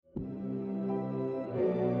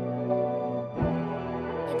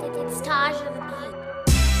Taj of the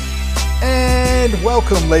Beat. And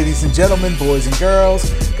welcome, ladies and gentlemen, boys and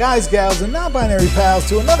girls, guys, gals, and non-binary pals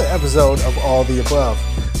to another episode of All the Above,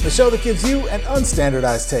 the show that gives you an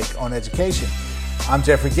unstandardized take on education. I'm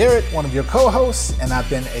Jeffrey Garrett, one of your co-hosts, and I've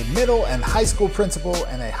been a middle and high school principal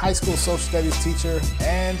and a high school social studies teacher.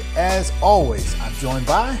 And as always, I'm joined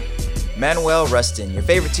by Manuel Rustin, your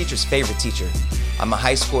favorite teacher's favorite teacher. I'm a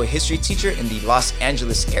high school history teacher in the Los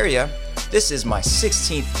Angeles area. This is my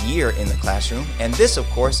 16th year in the classroom, and this, of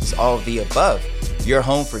course, is All of the Above, your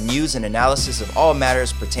home for news and analysis of all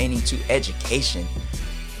matters pertaining to education.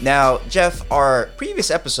 Now, Jeff, our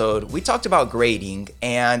previous episode, we talked about grading,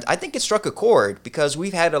 and I think it struck a chord because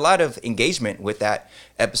we've had a lot of engagement with that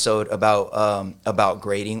episode about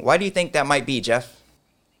grading. Why do you think that might be, Jeff?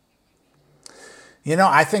 You know,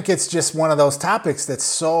 I think it's just one of those topics that's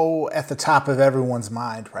so at the top of everyone's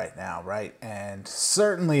mind right now, right? And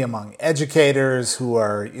certainly among educators who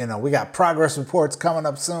are, we got progress reports coming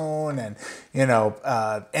up soon, and,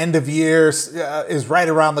 end of year is right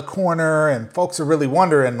around the corner, and folks are really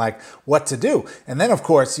wondering, what to do. And then, of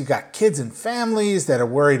course, you got kids and families that are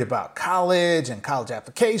worried about college and college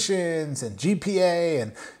applications and GPA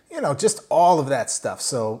and just all of that stuff.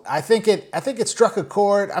 So I think it struck a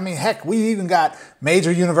chord. I mean, heck, we even got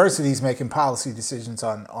major universities making policy decisions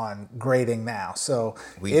on grading now. So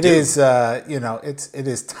it is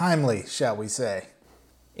timely, shall we say?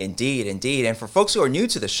 Indeed. And for folks who are new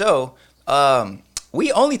to the show,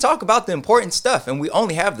 we only talk about the important stuff, and we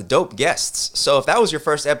only have the dope guests. So if that was your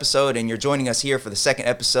first episode and you're joining us here for the second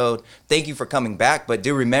episode, thank you for coming back. But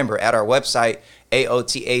do remember, at our website,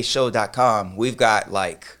 aotashow.com, we've got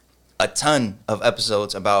a ton of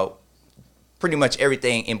episodes about pretty much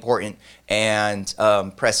everything important and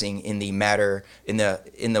pressing in the matter in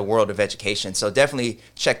the world of education. So definitely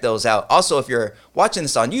check those out. Also, if you're watching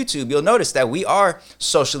this on YouTube, you'll notice that we are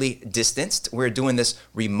socially distanced. We're doing this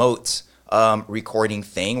remote recording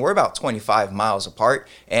thing. We're about 25 miles apart.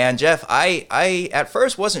 And Jeff, I at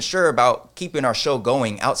first wasn't sure about keeping our show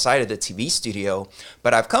going outside of the TV studio,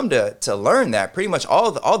 but I've come to learn that pretty much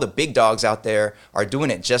all the big dogs out there are doing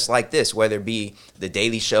it just like this, whether it be the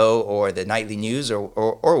Daily Show or the Nightly News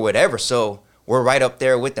or whatever. So we're right up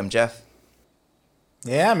there with them, Jeff.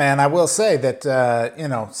 Yeah, man, I will say that,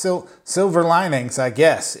 silver linings, I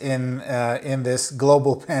guess, in this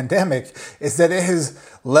global pandemic is that it has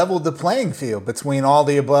leveled the playing field between All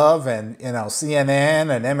the Above and, CNN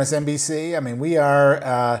and MSNBC. I mean, we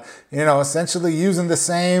are, essentially using the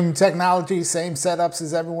same technology, same setups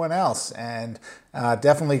as everyone else, and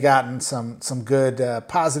definitely gotten some good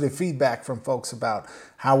positive feedback from folks about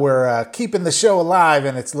how we're keeping the show alive,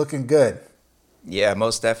 and it's looking good. Yeah,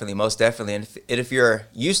 most definitely. And if you're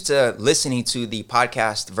used to listening to the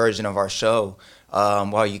podcast version of our show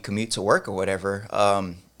while you commute to work or whatever,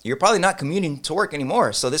 you're probably not commuting to work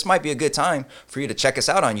anymore. So this might be a good time for you to check us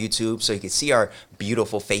out on YouTube so you can see our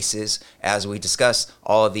beautiful faces as we discuss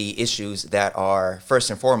all of the issues that are first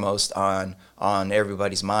and foremost on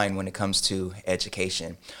everybody's mind when it comes to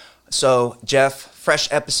education. So, Jeff,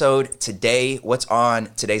 fresh episode today. What's on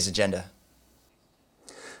today's agenda?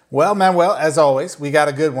 Well, Manuel, as always, we got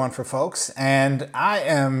a good one for folks, and I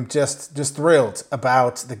am just thrilled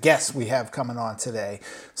about the guests we have coming on today.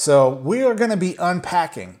 So we are going to be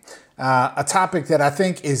unpacking a topic that I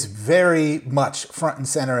think is very much front and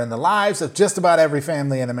center in the lives of just about every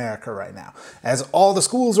family in America right now. As all the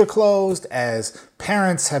schools are closed, as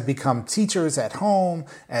parents have become teachers at home,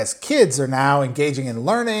 as kids are now engaging in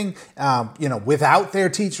learning, without their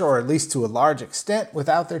teacher, or at least to a large extent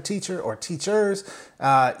without their teacher or teachers,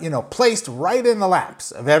 placed right in the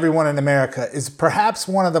laps of everyone in America is perhaps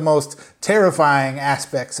one of the most terrifying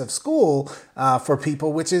aspects of school for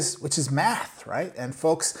people, which is math, right? And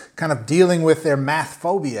folks kind of dealing with their math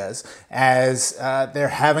phobias as they're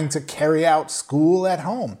having to carry out school at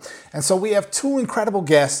home. And so we have two incredible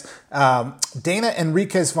guests, Dana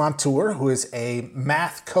Enriquez Vontur, who is a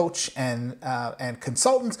math coach and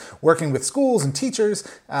consultant working with schools and teachers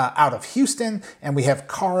out of Houston. And we have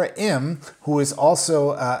Cara M., who is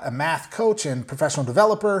also a math coach and professional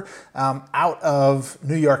developer out of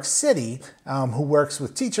New York City, who works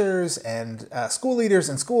with teachers and school leaders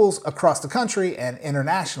in schools across the country and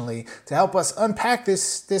internationally to help us unpack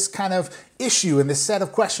this kind of issue and this set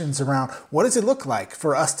of questions around what does it look like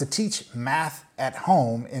for us to teach math at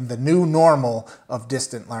home in the new normal of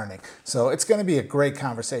distant learning. So it's going to be a great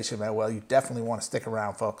conversation, Manuel. You definitely want to stick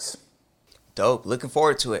around, folks. Dope. Looking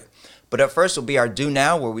forward to it. But up first will be our Do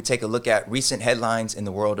Now, where we take a look at recent headlines in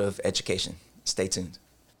the world of education. Stay tuned.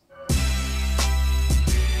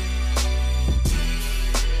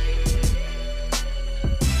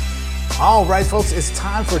 All right, folks, it's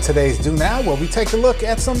time for today's Do Now, where we take a look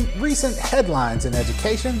at some recent headlines in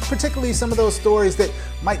education, particularly some of those stories that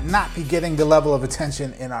might not be getting the level of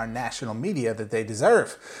attention in our national media that they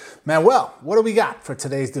deserve. Manuel, what do we got for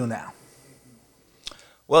today's Do Now?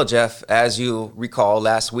 Well, Jeff, as you recall,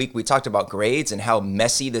 last week we talked about grades and how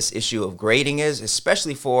messy this issue of grading is,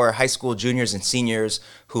 especially for high school juniors and seniors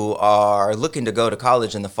who are looking to go to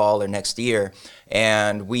college in the fall or next year.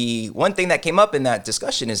 And one thing that came up in that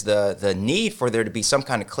discussion is the need for there to be some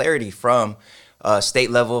kind of clarity from state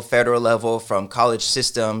level, federal level, from college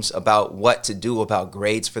systems about what to do about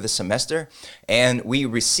grades for the semester. And we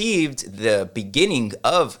received the beginning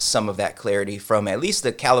of some of that clarity from at least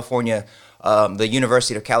the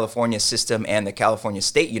University of California system and the California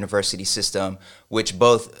State University system, which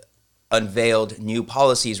both unveiled new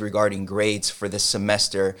policies regarding grades for this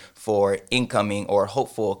semester for incoming or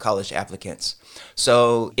hopeful college applicants.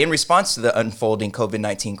 So in response to the unfolding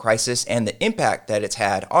COVID-19 crisis and the impact that it's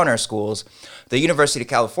had on our schools, the University of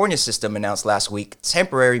California system announced last week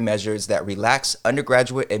temporary measures that relax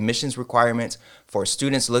undergraduate admissions requirements for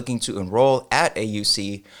students looking to enroll at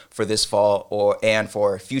AUC for this fall and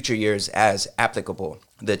for future years as applicable.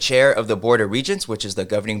 The chair of the Board of Regents, which is the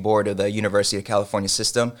governing board of the University of California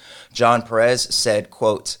system, John Perez, said,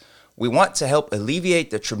 quote, "We want to help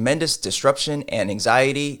alleviate the tremendous disruption and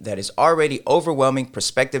anxiety that is already overwhelming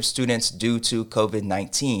prospective students due to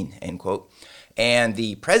COVID-19, end quote. And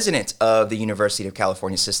the president of the University of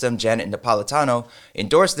California system, Janet Napolitano,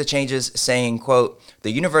 endorsed the changes, saying, quote,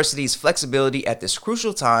 "The university's flexibility at this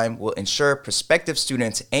crucial time will ensure prospective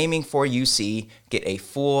students aiming for UC get a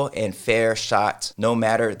full and fair shot, no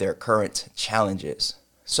matter their current challenges."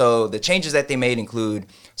 So the changes that they made include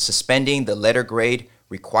suspending the letter grade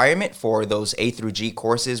requirement for those A through G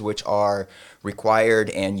courses, which are required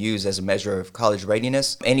and used as a measure of college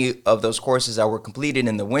readiness. Any of those courses that were completed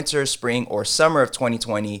in the winter, spring, or summer of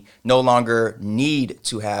 2020 no longer need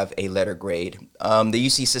to have a letter grade. The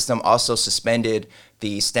UC system also suspended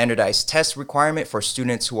the standardized test requirement for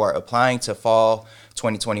students who are applying to fall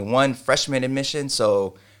 2021 freshman admission.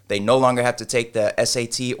 So they no longer have to take the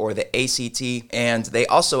SAT or the ACT. And they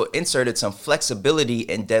also inserted some flexibility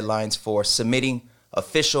in deadlines for submitting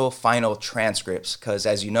official final transcripts, because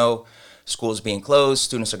as you know, schools being closed,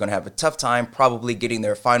 students are going to have a tough time probably getting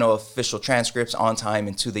their final official transcripts on time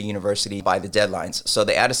into the university by the deadlines. So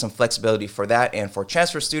they added some flexibility for that. And for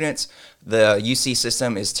transfer students, the UC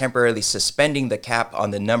system is temporarily suspending the cap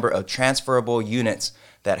on the number of transferable units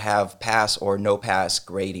that have pass or no pass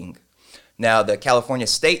grading. Now, the California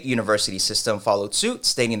State University system followed suit,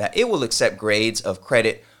 stating that it will accept grades of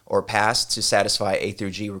credit or pass to satisfy A through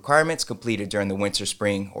G requirements completed during the winter,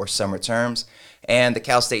 spring, or summer terms. And the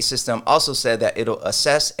Cal State system also said that it'll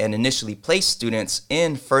assess and initially place students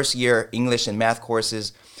in first-year English and math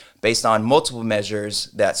courses based on multiple measures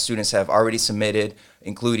that students have already submitted,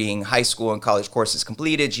 including high school and college courses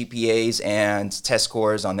completed, GPAs, and test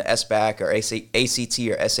scores on the SBAC or ACT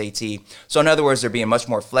or SAT. So in other words, they're being much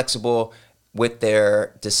more flexible with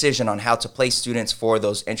their decision on how to place students for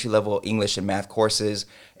those entry-level English and math courses.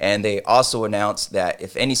 And they also announced that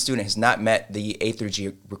if any student has not met the A through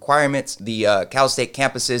G requirements, the Cal State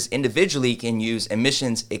campuses individually can use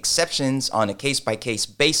admissions exceptions on a case-by-case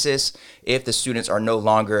basis if the students are no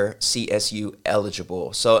longer CSU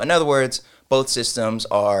eligible. So in other words, both systems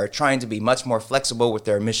are trying to be much more flexible with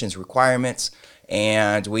their admissions requirements.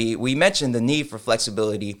 And we mentioned the need for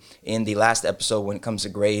flexibility in the last episode when it comes to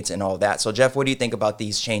grades and all that. So Jeff, what do you think about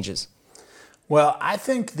these changes? Well, I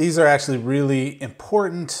think these are actually really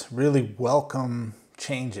important, really welcome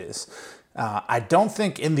changes. I don't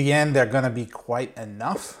think in the end they're going to be quite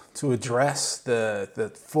enough to address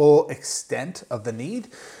the full extent of the need.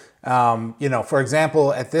 For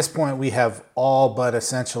example, at this point, we have all but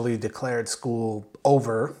essentially declared school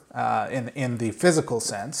over in the physical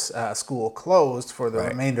sense, school closed for the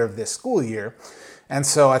remainder of this school year. And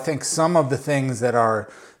so I think some of the things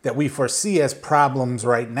that we foresee as problems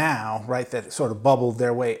right now, right, that sort of bubbled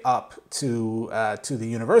their way up to the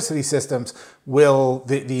university systems,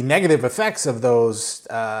 the negative effects of those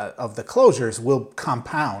of the closures will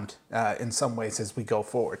compound in some ways as we go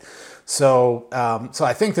forward. So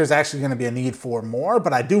I think there's actually going to be a need for more,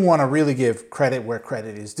 but I do want to really give credit where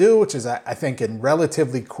credit is due, which is I think in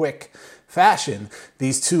relatively quick fashion,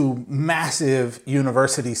 these two massive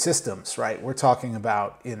university systems, right? We're talking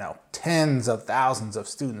about, tens of thousands of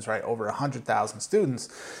students, right? Over 100,000 students,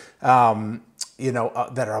 that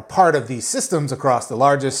are a part of these systems across the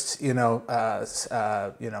largest,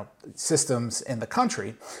 systems in the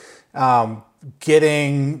country.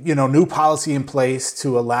 Getting, new policy in place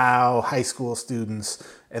to allow high school students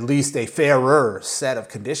at least a fairer set of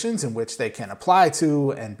conditions in which they can apply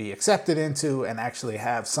to and be accepted into and actually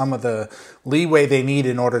have some of the leeway they need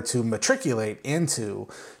in order to matriculate into,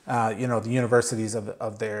 the universities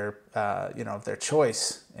of their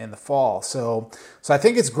choice in the fall. So I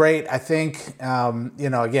think it's great. I think,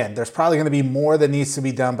 again, there's probably going to be more that needs to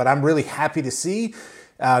be done, but I'm really happy to see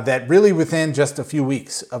that really within just a few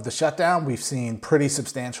weeks of the shutdown, we've seen pretty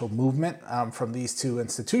substantial movement from these two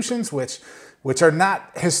institutions, which are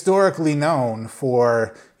not historically known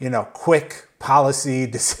for, quick policy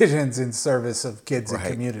decisions in service of kids and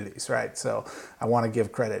communities, right? So I want to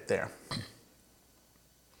give credit there.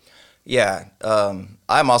 Yeah,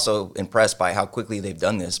 I'm also impressed by how quickly they've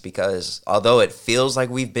done this, because although it feels like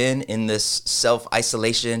we've been in this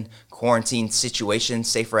self-isolation, quarantine situation,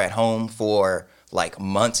 safer at home for like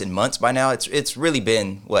months and months by now. It's really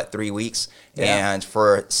been, 3 weeks? Yeah. And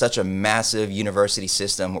for such a massive university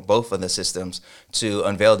system, or both of the systems, to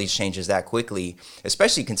unveil these changes that quickly,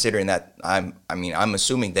 especially considering that I'm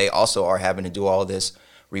assuming they also are having to do all this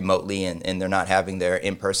remotely, and they're not having their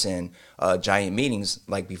in-person giant meetings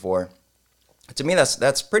like before. To me,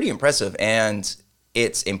 that's pretty impressive, and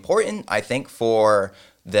it's important, I think, for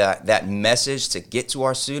that message to get to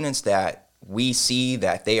our students, that we see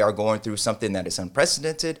that they are going through something that is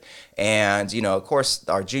unprecedented. And, of course,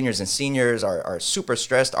 our juniors and seniors are super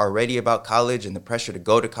stressed already about college and the pressure to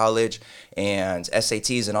go to college and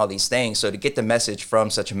SATs and all these things. So to get the message from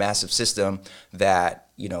such a massive system that,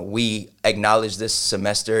 we acknowledge this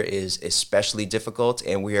semester is especially difficult,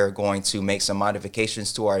 and we are going to make some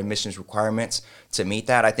modifications to our admissions requirements to meet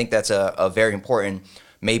that. I think that's a very important,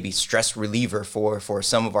 maybe stress reliever for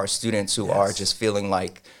some of our students who are just feeling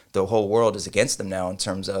like the whole world is against them now in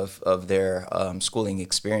terms of their schooling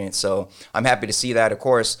experience. So I'm happy to see that. Of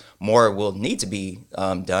course, more will need to be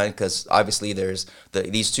done, because obviously there's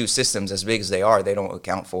these two systems, as big as they are, they don't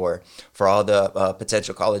account for all the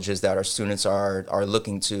potential colleges that our students are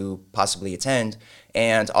looking to possibly attend.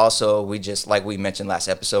 And also, like we mentioned last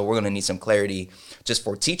episode, we're going to need some clarity just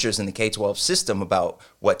for teachers in the K-12 system about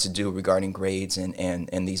what to do regarding grades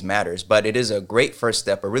and these matters. But it is a great first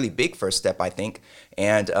step, a really big first step, I think.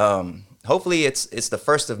 And hopefully it's the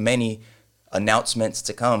first of many announcements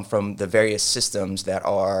to come from the various systems that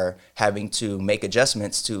are having to make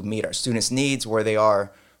adjustments to meet our students' needs where they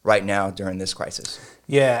are right now during this crisis.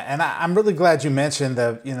 Yeah, and I'm really glad you mentioned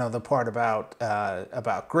the part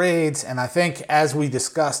about grades. And I think, as we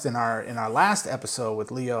discussed in our last episode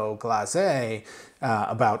with Leo Glaze,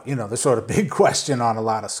 about the sort of big question on a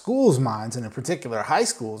lot of schools' minds, and in particular high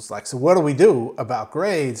schools, like, so what do we do about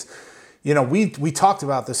grades? We talked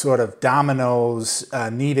about the sort of dominoes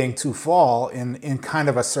needing to fall in kind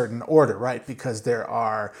of a certain order, right? Because there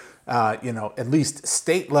are at least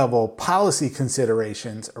state level policy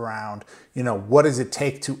considerations around, what does it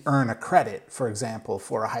take to earn a credit, for example,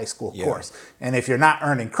 for a high school course? And if you're not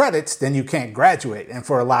earning credits, then you can't graduate. And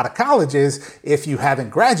for a lot of colleges, if you haven't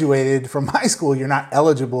graduated from high school, you're not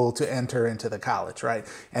eligible to enter into the college, right?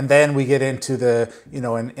 And then we get into the,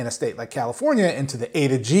 in a state like California, into the A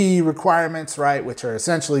to G requirements, right? Which are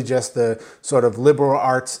essentially just the sort of liberal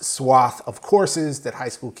arts swath of courses that high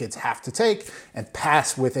school kids have to take and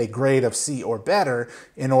pass with a grade of C or better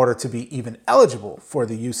in order to be even eligible for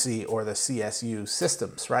the UC or the CSU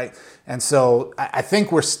systems, right? And so I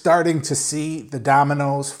think we're starting to see the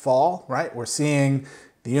dominoes fall, right? We're seeing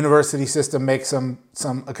the university system make some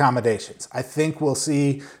accommodations. I think we'll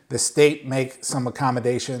see the state make some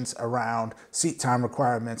accommodations around seat time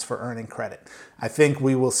requirements for earning credit. I think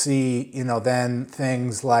we will see, then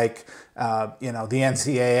things like, the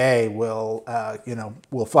NCAA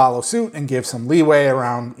will follow suit and give some leeway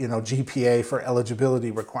around, GPA for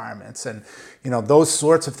eligibility requirements, and those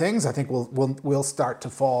sorts of things. I think will start to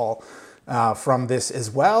fall from this as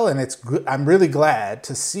well. And I'm really glad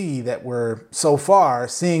to see that we're so far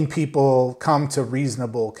seeing people come to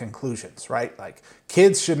reasonable conclusions, right? Like,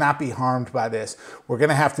 kids should not be harmed by this. We're going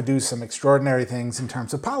to have to do some extraordinary things in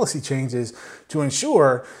terms of policy changes to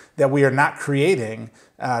ensure that we are not creating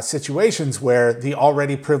situations where the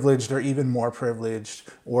already privileged are even more privileged,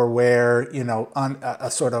 or where,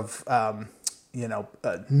 a sort of,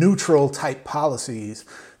 neutral type policies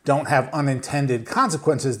don't have unintended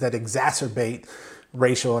consequences that exacerbate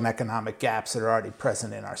racial and economic gaps that are already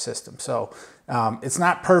present in our system. So it's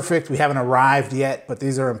not perfect. We haven't arrived yet, but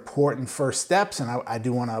these are important first steps. And I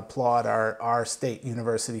do want to applaud our state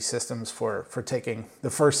university systems for taking the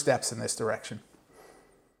first steps in this direction.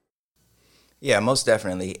 Yeah, most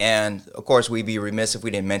definitely. And of course, we'd be remiss if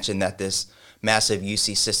we didn't mention that this massive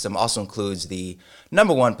UC system also includes the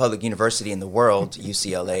 #1 public university in the world,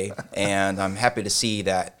 UCLA. And I'm happy to see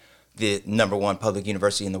that the number one public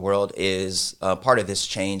university in the world, is part of this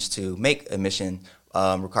change to make admission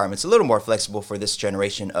requirements a little more flexible for this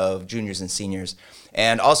generation of juniors and seniors.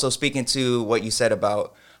 And also speaking to what you said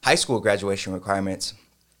about high school graduation requirements,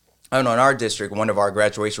 I know in our district, one of our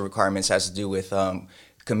graduation requirements has to do with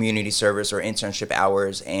community service or internship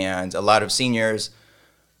hours, and a lot of seniors,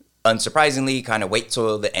 unsurprisingly, kind of wait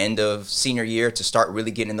till the end of senior year to start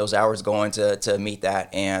really getting those hours going to meet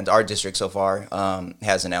that. And our district so far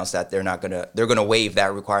has announced that they're gonna waive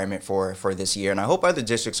that requirement for this year. And I hope other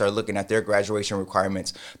districts are looking at their graduation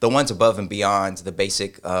requirements, the ones above and beyond the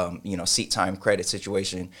basic seat time credit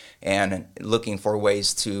situation, and looking for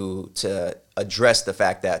ways to address the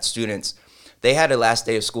fact that students, they had a last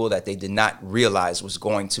day of school that they did not realize was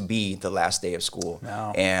going to be the last day of school.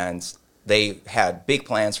 No. And they had big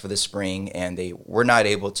plans for the spring, and they were not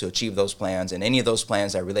able to achieve those plans. And any of those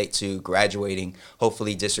plans that relate to graduating,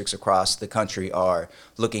 hopefully districts across the country are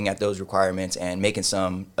looking at those requirements and making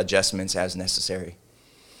some adjustments as necessary.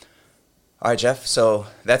 All right, Jeff, so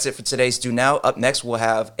that's it for today's Do Now. Up next, we'll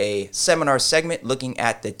have a seminar segment looking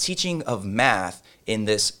at the teaching of math in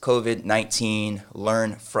this COVID-19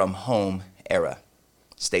 learn from home era.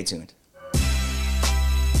 Stay tuned.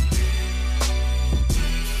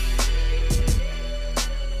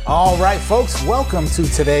 All right, folks, welcome to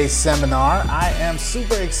today's seminar. I am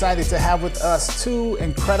super excited to have with us two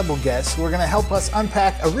incredible guests who are going to help us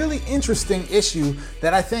unpack a really interesting issue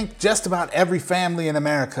that I think just about every family in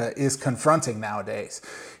America is confronting nowadays.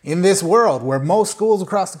 In this world where most schools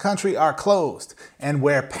across the country are closed, and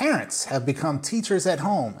where parents have become teachers at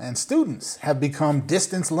home and students have become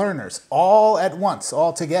distance learners all at once,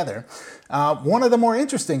 all together, one of the more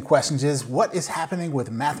interesting questions is, what is happening with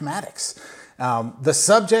mathematics? The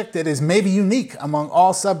subject that is maybe unique among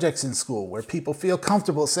all subjects in school, where people feel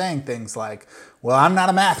comfortable saying things like, well, I'm not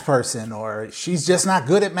a math person, or she's just not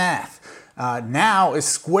good at math, now is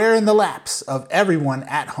square in the laps of everyone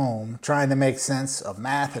at home trying to make sense of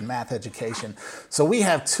math and math education. So we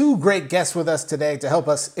have two great guests with us today to help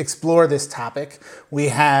us explore this topic. We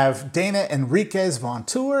have Dana Enriquez Von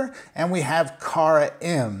Tour, and we have Cara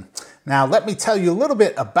M. Now, let me tell you a little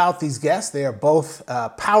bit about these guests. They are both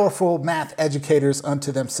powerful math educators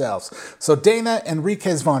unto themselves. So Dana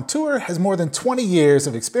Enriquez Von Tour has more than 20 years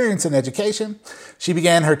of experience in education. She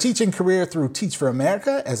began her teaching career through Teach for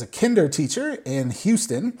America as a kinder teacher in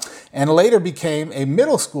Houston, and later became a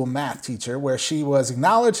middle school math teacher, where she was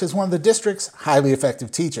acknowledged as one of the district's highly effective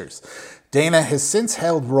teachers. Dana has since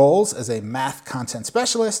held roles as a math content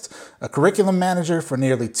specialist, a curriculum manager for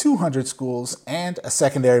nearly 200 schools, and a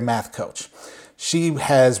secondary math coach. She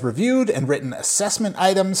has reviewed and written assessment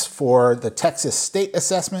items for the Texas State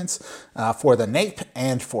Assessments, for the NAEP,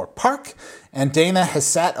 and for PARCC. And Dana has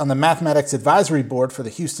sat on the Mathematics Advisory Board for the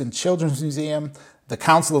Houston Children's Museum, the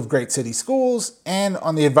Council of Great City Schools, and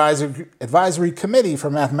on the Advisory Committee for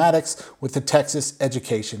Mathematics with the Texas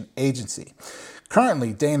Education Agency.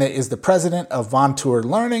 Currently, Dana is the president of Von Tour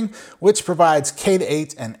Learning, which provides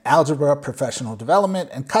K-8 and algebra professional development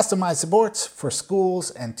and customized supports for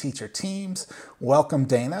schools and teacher teams. Welcome,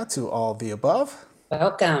 Dana, to All the Above.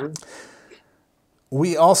 Welcome.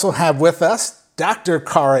 We also have with us Dr.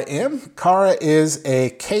 Cara M. Cara is a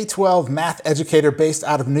K-12 math educator based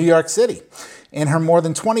out of New York City. In her more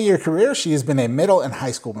than 20-year career, she has been a middle and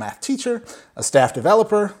high school math teacher, a staff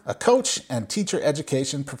developer, a coach, and teacher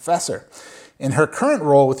education professor. In her current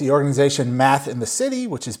role with the organization Math in the City,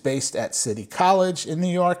 which is based at City College in New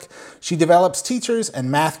York, she develops teachers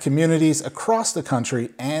and math communities across the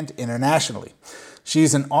country and internationally.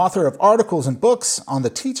 She's an author of articles and books on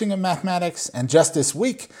the teaching of mathematics, and just this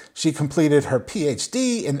week, she completed her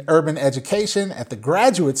PhD in urban education at the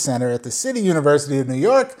Graduate Center at the City University of New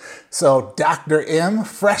York. So Dr. M,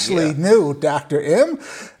 freshly new Dr. M,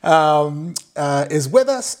 is with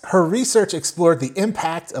us. Her research explored the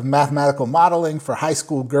impact of mathematical modeling for high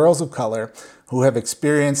school girls of color who have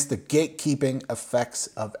experienced the gatekeeping effects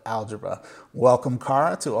of algebra. Welcome,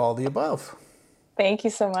 Cara, to All the Above. Thank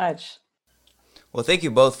you so much. Well, thank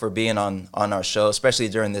you both for being on our show, especially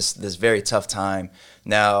during this very tough time.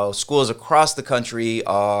 Now, schools across the country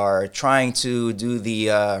are trying to do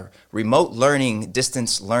the remote learning,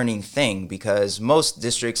 distance learning thing, because most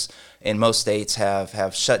districts in most states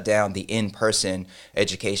have shut down the in-person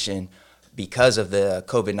education because of the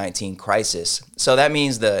COVID-19 crisis. So that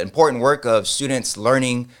means the important work of students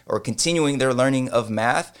learning or continuing their learning of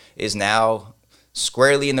math is now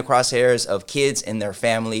squarely in the crosshairs of kids and their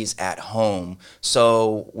families at home.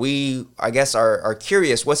 So we, I guess, are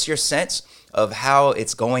curious, what's your sense of how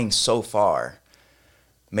it's going so far?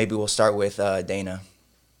 Maybe we'll start with Dana.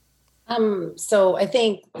 So I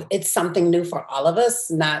think it's something new for all of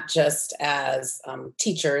us, not just as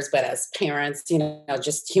teachers, but as parents,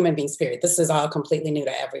 just human beings, period. This is all completely new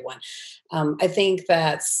to everyone. I think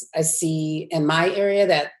that I see in my area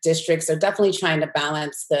that districts are definitely trying to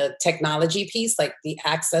balance the technology piece, like the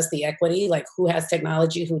access, the equity, like who has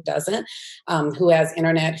technology, who doesn't, who has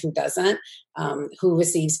internet, who doesn't, who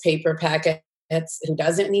receives paper packets, who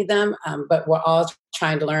doesn't need them, but we're all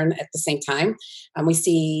trying to learn at the same time. We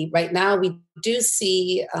see right now, we do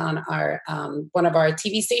see on our one of our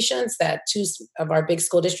TV stations that two of our big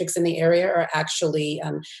school districts in the area are actually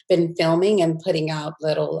been filming and putting out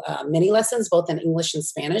little mini lessons, both in English and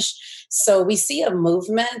Spanish. So we see a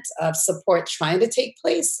movement of support trying to take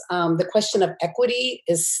place. The question of equity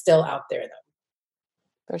is still out there,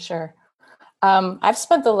 though. For sure. I've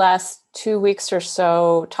spent the last 2 weeks or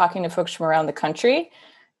so talking to folks from around the country,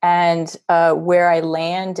 and where I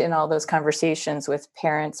land in all those conversations with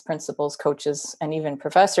parents, principals, coaches, and even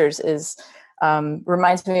professors is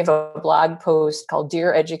reminds me of a blog post called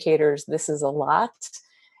 "Dear Educators, This is a Lot,"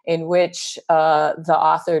 in which the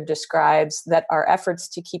author describes that our efforts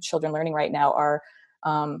to keep children learning right now are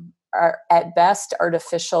at best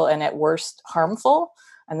artificial and at worst harmful.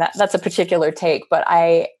 And that's a particular take, but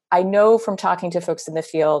I know from talking to folks in the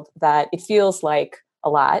field that it feels like a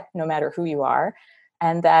lot, no matter who you are,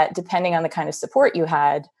 and that depending on the kind of support you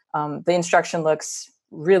had, the instruction looks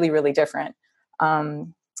really, really different.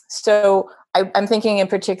 So I'm thinking in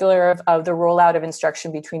particular of the rollout of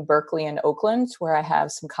instruction between Berkeley and Oakland, where I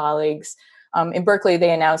have some colleagues. In Berkeley,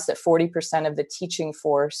 they announced that 40% of the teaching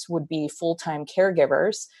force would be full-time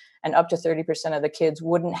caregivers, and up to 30% of the kids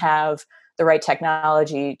wouldn't have the right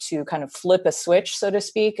technology to kind of flip a switch, so to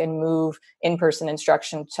speak, and move in-person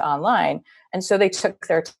instruction to online. And so they took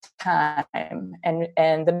their time.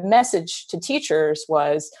 And the message to teachers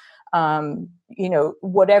was,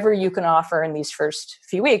 whatever you can offer in these first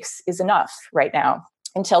few weeks is enough right now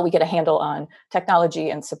until we get a handle on technology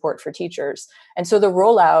and support for teachers. And so the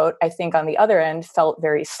rollout, I think, on the other end felt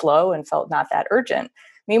very slow and felt not that urgent.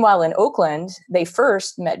 Meanwhile, in Oakland, they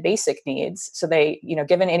first met basic needs. So they,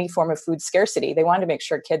 given any form of food scarcity, they wanted to make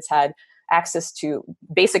sure kids had access to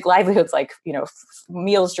basic livelihoods like,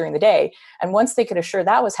 meals during the day. And once they could assure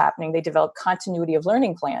that was happening, they developed continuity of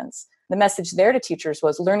learning plans. The message there to teachers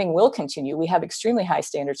was learning will continue. We have extremely high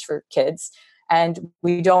standards for kids, and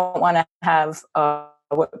we don't want to have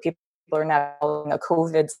what people are now calling a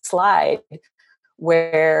COVID slide,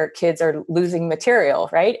 where kids are losing material,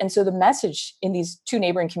 right? And so the message in these two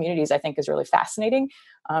neighboring communities, I think, is really fascinating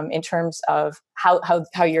in terms of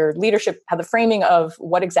how your leadership, how the framing of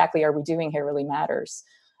what exactly are we doing here really matters.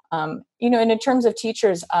 And in terms of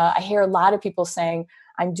teachers, I hear a lot of people saying,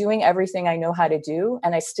 I'm doing everything I know how to do,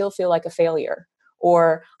 and I still feel like a failure.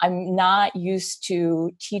 Or I'm not used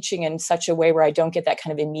to teaching in such a way where I don't get that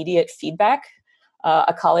kind of immediate feedback.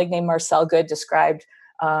 A colleague named Marcel Good described,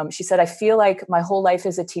 she said, I feel like my whole life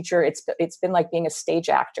as a teacher, it's been like being a stage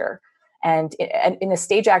actor. And in a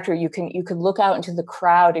stage actor, you can look out into the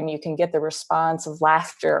crowd and you can get the response of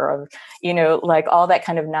laughter, of, like all that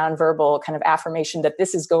kind of nonverbal kind of affirmation that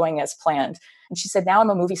this is going as planned. And she said, now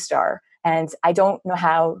I'm a movie star and I don't know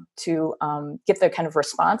how to get the kind of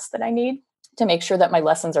response that I need to make sure that my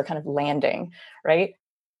lessons are kind of landing, right?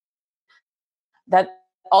 That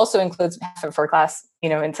also includes half of her class,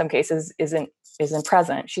 in some cases isn't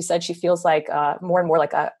present. She said she feels like more and more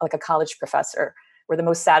like a college professor, where the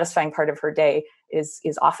most satisfying part of her day is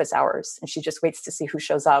office hours, and she just waits to see who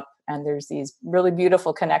shows up. And there's these really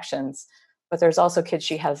beautiful connections, but there's also kids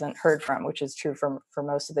she hasn't heard from, which is true for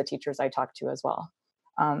most of the teachers I talk to as well.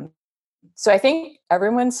 So I think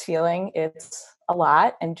everyone's feeling it's a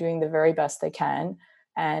lot and doing the very best they can.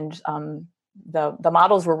 And the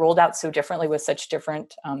models were rolled out so differently with such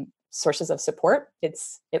different sources of support.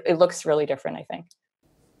 It looks really different, I think.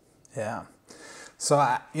 Yeah. So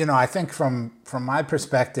I think from my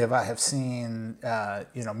perspective, I have seen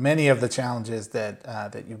many of the challenges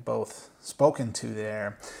that you've both spoken to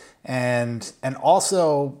there, and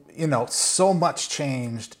also so much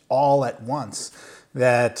changed all at once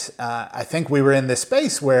that I think we were in this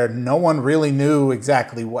space where no one really knew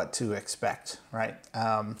exactly what to expect, right?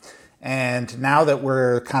 And now that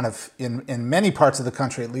we're kind of in many parts of the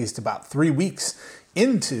country, at least about 3 weeks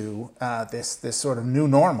into this sort of new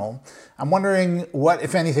normal, I'm wondering what,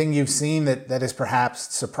 if anything, you've seen that has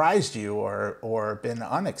perhaps surprised you or been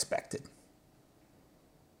unexpected.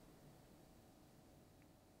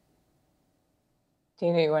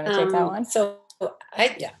 Tina, you want to take that one?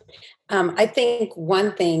 I think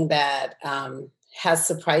one thing that has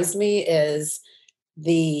surprised me is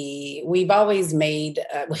we've always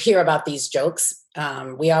hear about these jokes.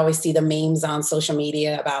 We always see the memes on social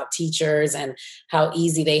media about teachers and how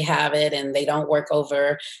easy they have it, and they don't work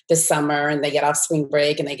over the summer, and they get off spring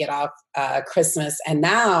break, and they get off Christmas. And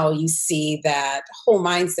now you see that whole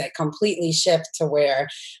mindset completely shift to where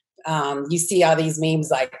you see all these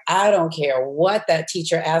memes like, I don't care what that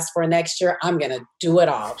teacher asks for next year, I'm going to do it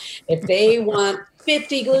all. If they want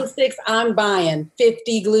 50 glue sticks, I'm buying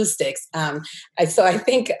 50 glue sticks. So I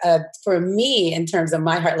think for me, in terms of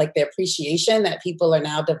my heart, like the appreciation that people are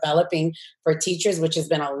now developing for teachers, which has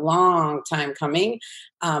been a long time coming,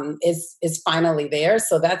 is finally there.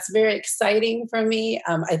 So that's very exciting for me.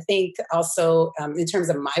 I think also in terms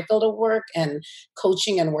of my field of work and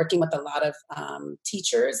coaching and working with a lot of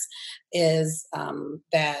teachers, is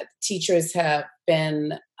that teachers have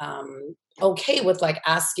been okay with like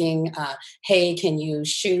asking, hey, can you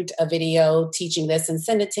shoot a video teaching this and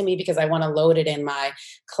send it to me, because I want to load it in my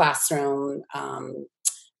classroom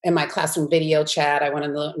video chat. I want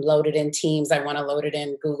to load it in Teams. I want to load it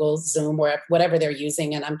in Google Zoom, or whatever they're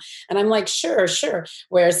using. And I'm like, sure.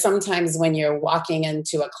 Whereas sometimes when you're walking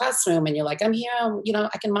into a classroom and you're like, I'm here,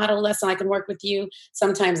 I can model a lesson, I can work with you.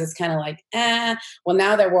 Sometimes it's kind of like, well,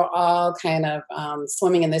 now that we're all kind of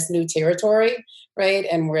swimming in this new territory, right?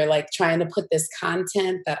 And we're like trying to put this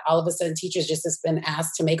content that all of a sudden teachers just has been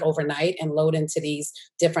asked to make overnight and load into these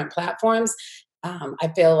different platforms.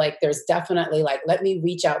 I feel like there's definitely like, let me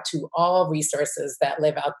reach out to all resources that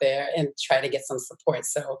live out there and try to get some support.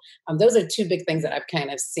 So those are two big things that I've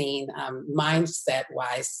kind of seen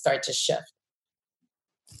mindset-wise start to shift.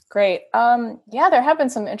 Great. Yeah, there have been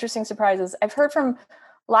some interesting surprises. I've heard from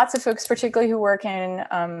lots of folks, particularly who work in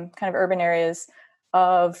kind of urban areas,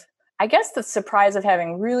 of, I guess, the surprise of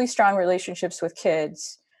having really strong relationships with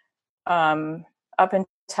kids up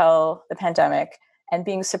until the pandemic, and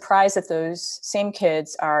being surprised that those same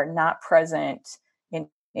kids are not present in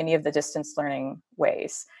any of the distance learning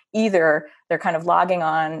ways. Either they're kind of logging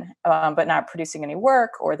on, but not producing any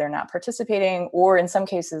work, or they're not participating, or in some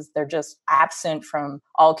cases, they're just absent from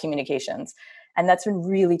all communications. And that's been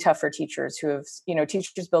really tough for teachers who have,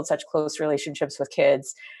 teachers build such close relationships with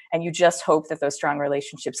kids, and you just hope that those strong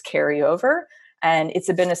relationships carry over. And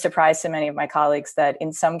it's been a surprise to many of my colleagues that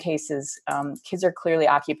in some cases, kids are clearly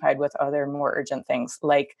occupied with other more urgent things,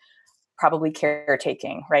 like probably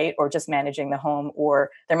caretaking, right? Or just managing the home, or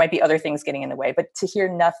there might be other things getting in the way. But to hear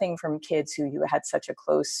nothing from kids who you had such a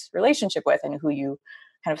close relationship with and who you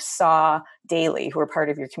kind of saw daily, who are part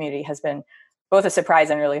of your community, has been both a surprise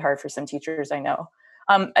and really hard for some teachers, I know.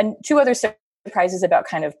 And two other surprises about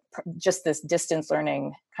kind of just this distance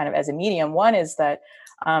learning kind of as a medium. One is that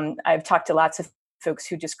I've talked to lots of folks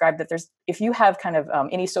who describe that if you have kind of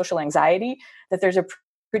any social anxiety, that there's a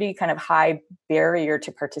pretty kind of high barrier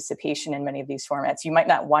to participation in many of these formats. You might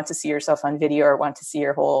not want to see yourself on video or want to see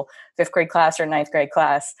your whole 5th grade class or 9th grade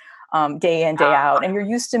class day in, day out. And you're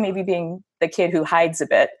used to maybe being the kid who hides a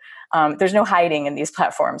bit. There's no hiding in these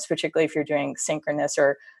platforms, particularly if you're doing synchronous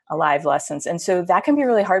or live lessons. And so that can be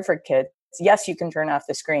really hard for kids. Yes, you can turn off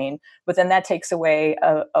the screen, but then that takes away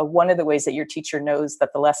one of the ways that your teacher knows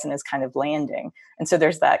that the lesson is kind of landing. And so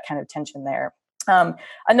there's that kind of tension there.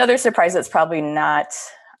 Another surprise that's probably not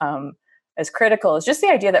as critical is just the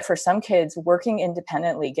idea that for some kids, working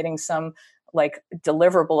independently, getting some like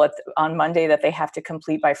deliverable on Monday that they have to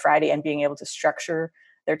complete by Friday, and being able to structure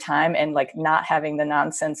their time and like not having the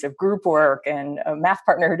nonsense of group work and a math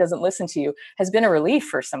partner who doesn't listen to you, has been a relief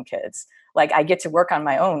for some kids. Like, I get to work on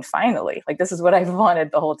my own finally. Like, this is what I've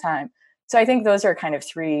wanted the whole time. So I think those are kind of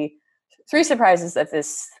three surprises that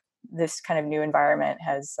this kind of new environment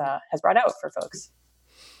has brought out for folks.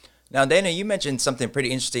 Now, Dana, you mentioned something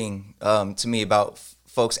pretty interesting to me about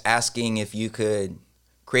folks asking if you could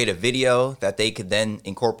create a video that they could then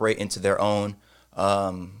incorporate into their own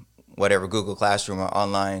whatever Google Classroom or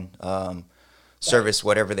online service,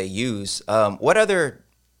 whatever they use. What other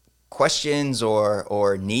questions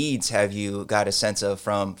or needs have you got a sense of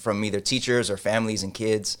from either teachers or families and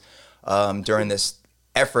kids during this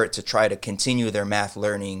effort to try to continue their math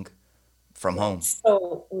learning from home?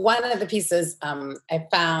 So one of the pieces I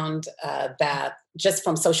found that just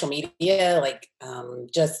from social media,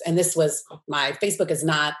 and this was, my Facebook is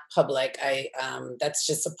not public. That's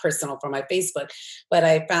just a personal for my Facebook, but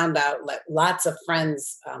I found out lots of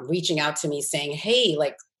friends reaching out to me saying, hey,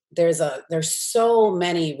 like, there's so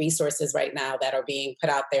many resources right now that are being put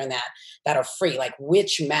out there and that are free. Like,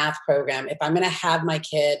 which math program, if I'm going to have my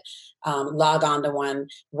kid log on to one,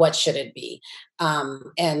 what should it be?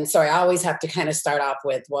 And so I always have to kind of start off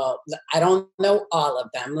with, well, I don't know all of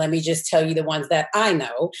them. Let me just tell you the ones that I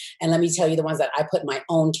know, and let me tell you the ones that I put my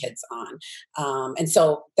own kids on. And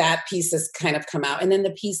so that piece has kind of come out. And then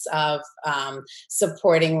the piece of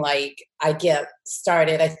supporting, like, I get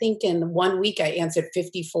started, I think in 1 week I answered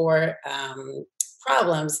 54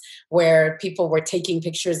 problems where people were taking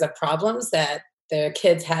pictures of problems that their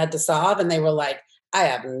kids had to solve, and they were like, I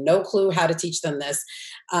have no clue how to teach them this.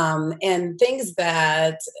 And things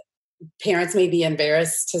that parents may be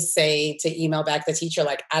embarrassed to say, to email back the teacher,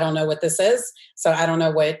 like, I don't know what this is. So I don't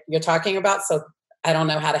know what you're talking about. So I don't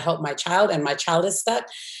know how to help my child, and my child is stuck.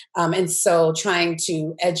 And so trying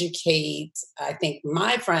to educate, I think,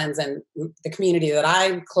 my friends and the community that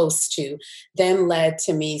I'm close to then led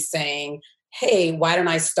to me saying, hey, why don't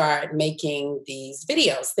I start making these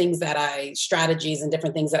videos, strategies and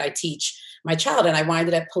different things that I teach my child. And I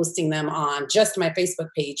winded up posting them on just my Facebook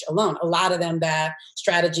page alone. A lot of them that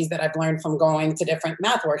strategies that I've learned from going to different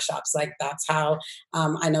math workshops. Like, that's how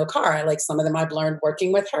I know Cara. Like, some of them I've learned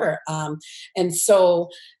working with her. And so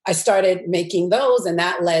I started making those, and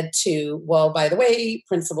that led to, well, by the way,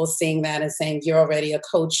 principals seeing that and saying, you're already a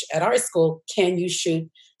coach at our school. Can you shoot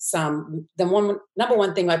number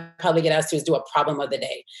one thing I probably get asked to is do a problem of the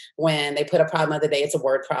day. When they put a problem of the day, it's a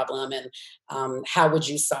word problem. And how would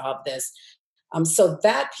you solve this? So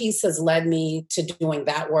that piece has led me to doing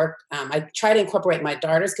that work. I try to incorporate my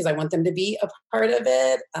daughters because I want them to be a part of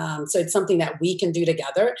it. So it's something that we can do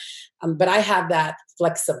together. But I have that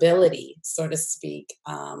flexibility, so to speak,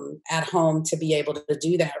 at home to be able to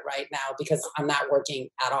do that right now because I'm not working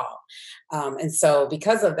at all. And so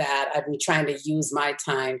because of that, I've been trying to use my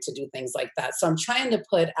time to do things like that. So I'm trying to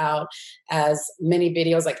put out as many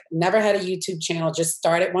videos, like, never had a YouTube channel, just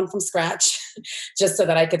started one from scratch just so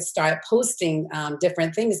that I could start posting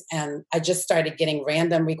different things. And I just started getting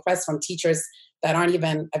random requests from teachers that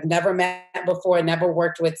I've never met before, never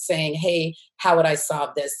worked with, saying, hey, how would I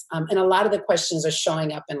solve this? And a lot of the questions are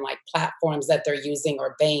showing up in, like, platforms that they're using,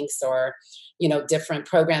 or banks, or, different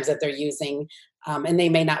programs that they're using. And they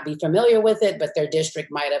may not be familiar with it, but their district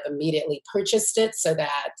might have immediately purchased it so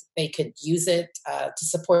that they could use it to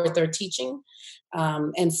support their teaching.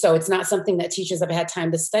 And so it's not something that teachers have had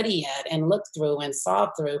time to study yet and look through and solve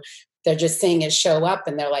through. They're just seeing it show up,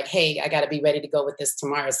 and they're like, hey, I got to be ready to go with this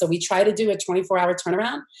tomorrow. So we try to do a 24-hour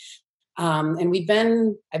turnaround. And we've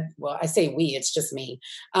been, I say we, it's just me.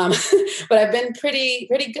 But I've been pretty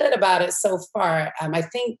good about it so far. I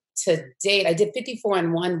think to date, I did 54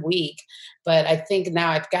 in 1 week, but I think now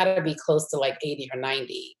I've got to be close to like 80 or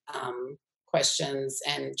 90 questions,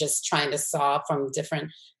 and just trying to solve from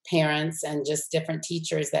different parents and just different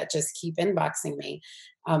teachers that just keep inboxing me.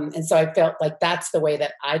 And so I felt like that's the way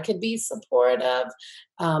that I could be supportive,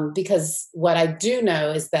 because what I do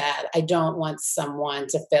know is that I don't want someone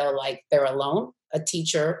to feel like they're alone, a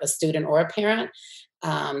teacher, a student, or a parent.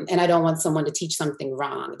 And I don't want someone to teach something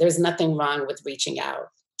wrong. There's nothing wrong with reaching out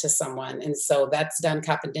to someone. And so that's done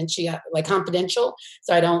confidential.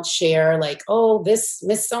 So I don't share like, oh, this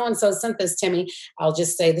Miss So-and-so sent this to me. I'll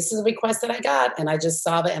just say, this is a request that I got, and I just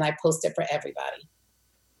solve it, and I post it for everybody.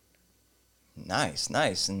 Nice.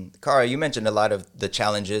 And Cara, you mentioned a lot of the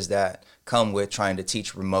challenges that come with trying to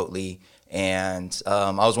teach remotely. And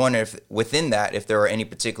I was wondering if within that, if there are any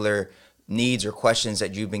particular needs or questions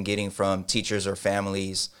that you've been getting from teachers or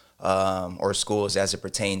families or schools as it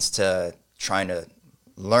pertains to trying to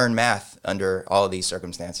learn math under all of these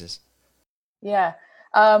circumstances. Yeah.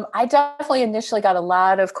 I definitely initially got a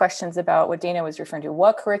lot of questions about what Dana was referring to.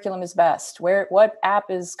 What curriculum is best? What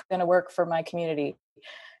app is going to work for my community?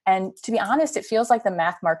 And to be honest, it feels like the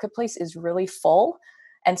math marketplace is really full.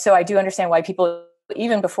 And so I do understand why people,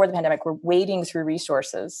 even before the pandemic, were wading through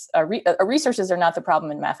resources. Resources are not the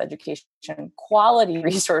problem in math education. Quality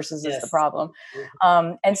resources is the problem.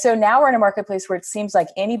 And so now we're in a marketplace where it seems like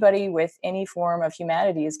anybody with any form of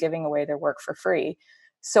humanity is giving away their work for free.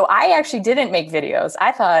 So I actually didn't make videos.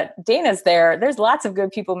 I thought, Dana's there. There's lots of good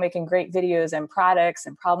people making great videos and products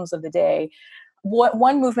and problems of the day.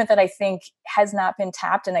 One movement that I think has not been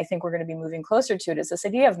tapped, and I think we're going to be moving closer to it, is this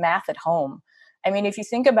idea of math at home. I mean, if you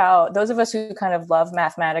think about those of us who kind of love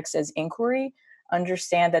mathematics as inquiry,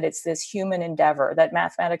 understand that it's this human endeavor, that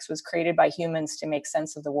mathematics was created by humans to make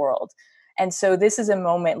sense of the world. And so this is a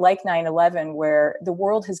moment like 9/11 where the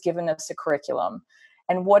world has given us a curriculum.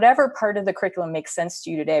 And whatever part of the curriculum makes sense to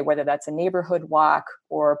you today, whether that's a neighborhood walk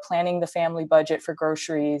or planning the family budget for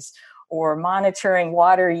groceries or monitoring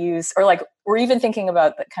water use, or even thinking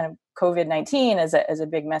about the kind of COVID-19 as a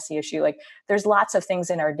big messy issue. Like, there's lots of things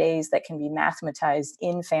in our days that can be mathematized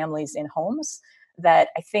in families, in homes, that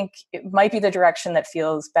I think it might be the direction that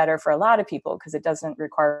feels better for a lot of people, because it doesn't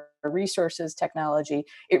require resources, technology.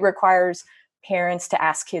 It requires parents to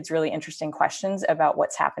ask kids really interesting questions about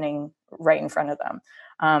what's happening right in front of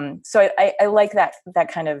them. So I like that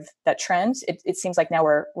kind of that trend. It seems like now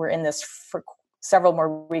we're in this for several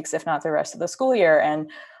more weeks, if not the rest of the school year.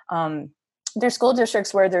 And there's school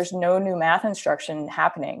districts where there's no new math instruction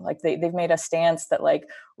happening. Like they've made a stance that like,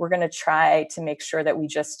 we're going to try to make sure that we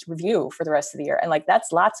just review for the rest of the year. And like,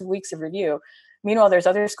 that's lots of weeks of review. Meanwhile, there's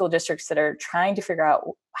other school districts that are trying to figure out,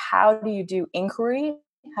 how do you do inquiry?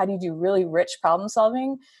 How do you do really rich problem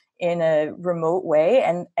solving in a remote way?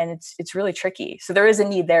 And it's really tricky. So there is a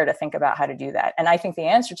need there to think about how to do that. And I think the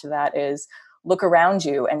answer to that is look around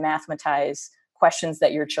you and mathematize questions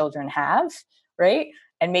that your children have, right?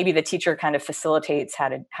 And maybe the teacher kind of facilitates how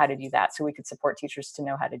to do that. So we could support teachers to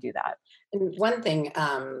know how to do that. And one thing,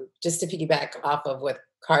 just to piggyback off of what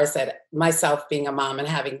Cara said, myself being a mom and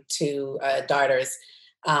having two daughters,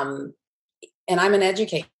 and I'm an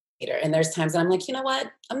educator, and there's times that I'm like, you know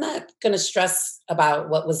what, I'm not going to stress about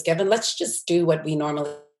what was given. Let's just do what we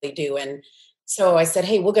normally do. And so I said,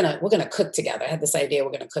 hey, we're gonna cook together. I had this idea,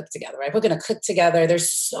 we're gonna cook together, right? We're gonna cook together.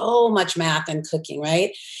 There's so much math in cooking,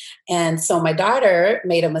 right? And so my daughter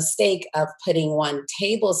made a mistake of putting 1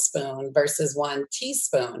 tablespoon versus 1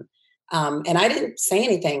 teaspoon. And I didn't say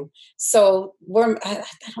anything. So I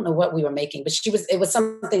don't know what we were making, but it was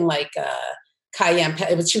something like cayenne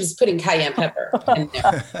pepper. She was putting cayenne pepper in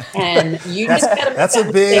there. And you just gotta that's a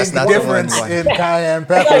big difference in cayenne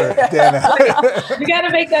pepper, Dana. You got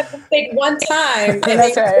to make that mistake one time, and then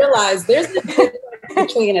you realize there's a difference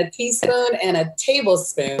between a teaspoon and a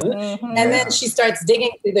tablespoon. Mm-hmm. And then she starts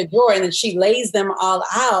digging through the drawer, and then she lays them all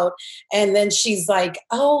out. And then she's like,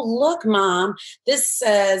 oh, look, Mom, this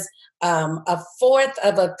says 1/4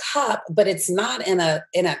 of a cup, but it's not in a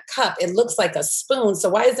cup. It looks like a spoon. So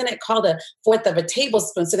why isn't it called 1/4 of a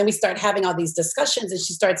tablespoon? So then we start having all these discussions, and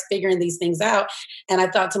she starts figuring these things out. And I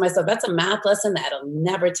thought to myself, that's a math lesson that'll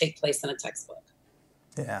never take place in a textbook.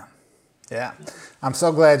 Yeah. Yeah, I'm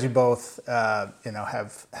so glad you both,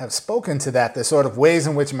 have spoken to that. The sort of ways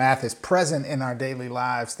in which math is present in our daily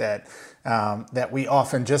lives that we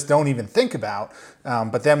often just don't even think about.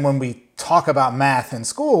 But then when we talk about math in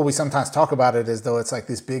school, we sometimes talk about it as though it's like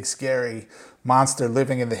this big, scary monster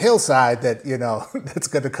living in the hillside that, that's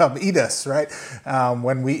going to come eat us, right?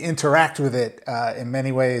 When we interact with it in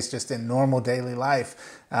many ways, just in normal daily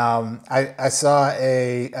life. I saw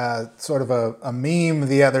a sort of a meme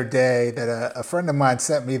the other day that a friend of mine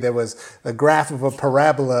sent me. There was a graph of a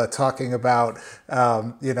parabola talking about,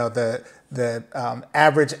 the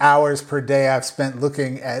average hours per day I've spent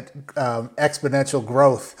looking at exponential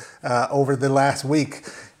growth over the last week.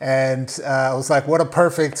 And I was like, what a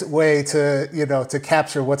perfect way to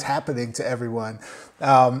capture what's happening to everyone.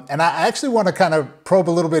 And I actually want to kind of probe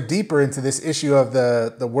a little bit deeper into this issue of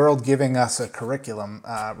the world giving us a curriculum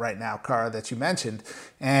right now, Cara, that you mentioned.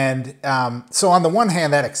 And so on the one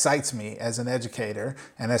hand, that excites me as an educator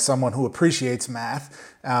and as someone who appreciates math.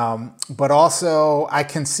 But also I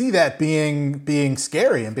can see that being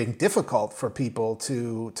scary and being difficult for people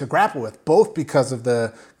to grapple with, both because of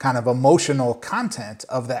the kind of emotional content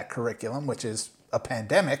of that curriculum, which is a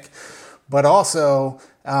pandemic, but also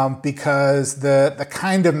because the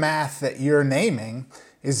kind of math that you're naming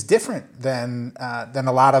is different than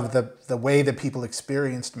a lot of the way that people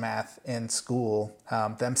experienced math in school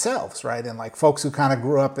themselves, right? And like folks who kind of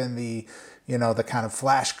grew up in the kind of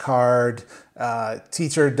flashcard,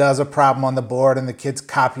 teacher does a problem on the board and the kids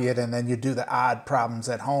copy it, and then you do the odd problems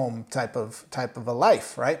at home type of a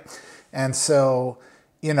life, right? And so,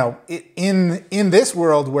 in this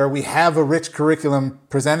world where we have a rich curriculum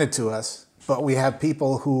presented to us, but we have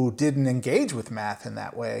people who didn't engage with math in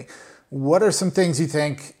that way, what are some things you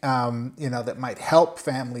think, that might help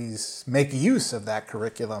families make use of that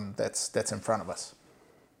curriculum that's in front of us?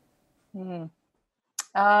 Mm-hmm.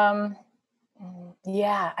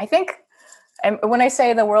 Yeah, I think when I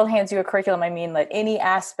say the world hands you a curriculum, I mean like any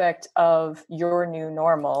aspect of your new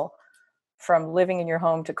normal, from living in your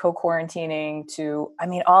home to co-quarantining to,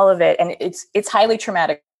 all of it. And it's highly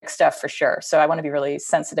traumatic stuff for sure. So I want to be really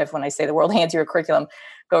sensitive when I say the world hands you a curriculum,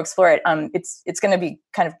 go explore it. It's going to be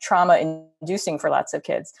kind of trauma inducing for lots of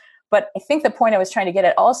kids. But I think the point I was trying to get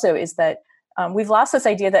at also is that we've lost this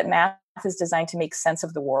idea that math is designed to make sense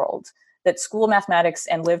of the world, that school mathematics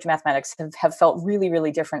and lived mathematics have felt really,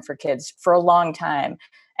 really different for kids for a long time.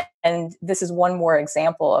 And this is one more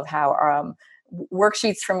example of how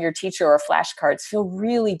worksheets from your teacher or flashcards feel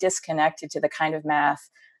really disconnected to the kind of math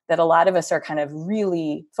that a lot of us are kind of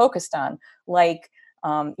really focused on, like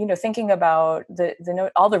Thinking about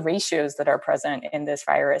all the ratios that are present in this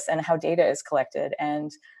virus and how data is collected,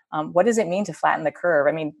 and what does it mean to flatten the curve?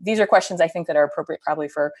 I mean, these are questions I think that are appropriate probably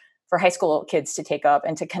for high school kids to take up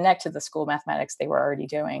and to connect to the school mathematics they were already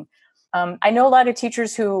doing. I know a lot of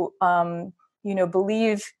teachers who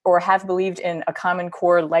believe or have believed in a Common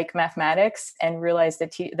Core like mathematics and realize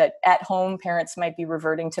that that at home parents might be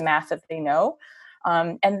reverting to math that they know.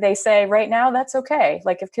 And they say right now, that's okay.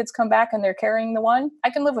 Like if kids come back and they're carrying the one, I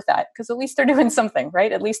can live with that because at least they're doing something,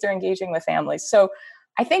 right? At least they're engaging with families. So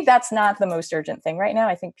I think that's not the most urgent thing right now.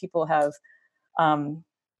 I think people have,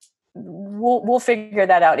 we'll figure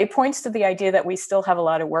that out. It points to the idea that we still have a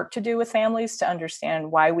lot of work to do with families to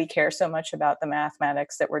understand why we care so much about the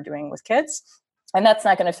mathematics that we're doing with kids. And that's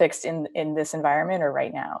not going to fix in this environment or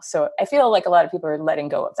right now. So I feel like a lot of people are letting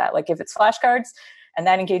go of that. Like if it's flashcards and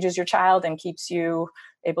that engages your child and keeps you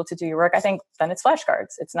able to do your work, I think then it's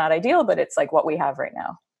flashcards. It's not ideal, but it's like what we have right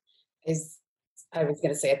now. I was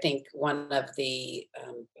going to say, I think one of the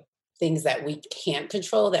things that we can't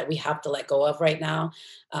control that we have to let go of right now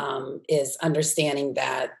is understanding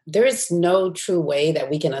that there is no true way that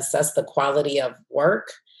we can assess the quality of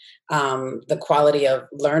work, the quality of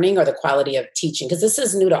learning, or the quality of teaching, because this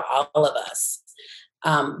is new to all of us.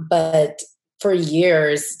 But for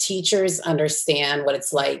years, teachers understand what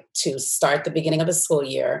it's like to start the beginning of a school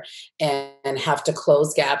year and have to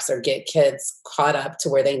close gaps or get kids caught up to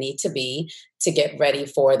where they need to be to get ready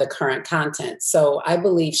for the current content. So I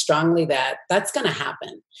believe strongly that that's going to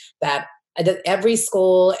happen, that every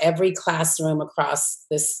school, every classroom across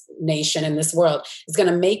this nation and this world is going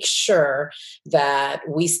to make sure that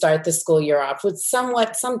we start the school year off with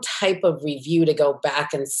some type of review to go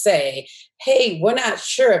back and say, hey, we're not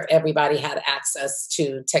sure if everybody had access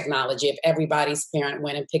to technology, if everybody's parent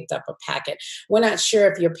went and picked up a packet. We're not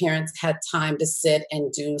sure if your parents had time to sit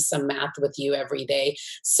and do some math with you every day.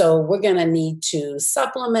 So we're going to need to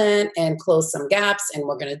supplement and close some gaps, and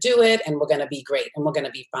we're going to do it, and we're going to be great, and we're going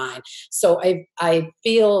to be fine. So I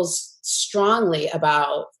feel strongly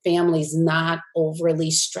about families not overly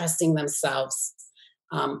stressing themselves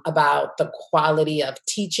about the quality of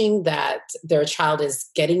teaching that their child is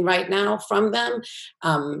getting right now from them.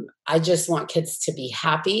 I just want kids to be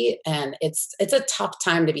happy, and it's a tough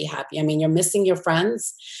time to be happy. I mean, you're missing your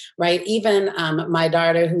friends, right? Even my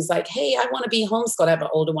daughter, who's like, hey, I want to be homeschooled. I have an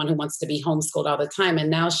older one who wants to be homeschooled all the time. And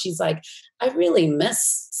now she's like, I really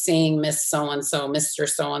miss seeing Miss So-and-so, Mr.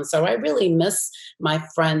 So-and-so. I really miss my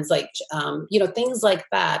friends, like, things like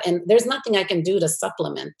that. And there's nothing I can do to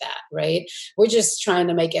supplement that, right? We're just trying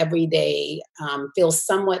to make every day feel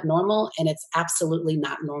somewhat normal, and it's absolutely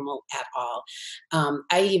not normal at all.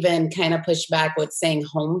 I even kind of push back with saying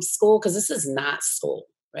homeschool, because this is not school.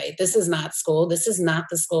 Right? This is not school. This is not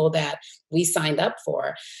the school that we signed up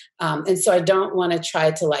for. And so I don't want to try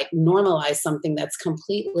to normalize something that's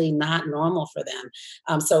completely not normal for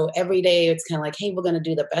them. So every day it's kind of like, hey, we're going to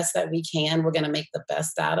do the best that we can. We're going to make the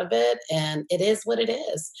best out of it. And it is what it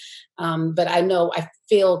is. But I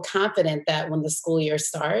feel confident that when the school year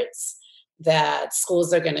starts, that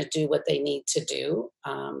schools are going to do what they need to do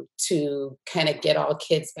to kind of get all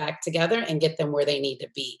kids back together and get them where they need to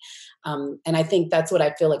be. And I think that's what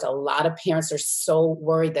I feel like a lot of parents are so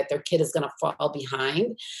worried that their kid is going to fall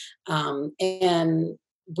behind. And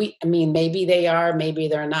maybe they are, maybe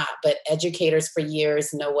they're not, but educators for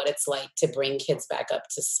years know what it's like to bring kids back up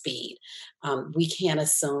to speed. We can't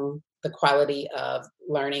assume the quality of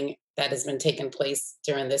learning that has been taking place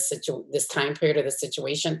during this time period or this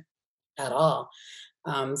situation at all.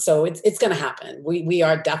 So it's going to happen. We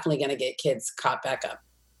are definitely going to get kids caught back up.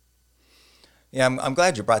 Yeah, I'm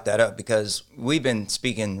glad you brought that up, because we've been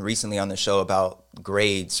speaking recently on the show about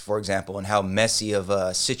grades, for example, and how messy of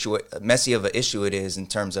a issue it is in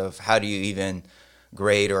terms of how do you even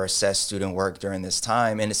grade or assess student work during this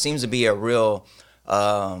time. And it seems to be a real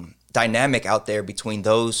dynamic out there between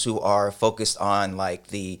those who are focused on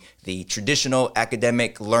the traditional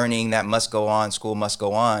academic learning that must go on, school must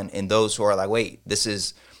go on, and those who are like, wait, this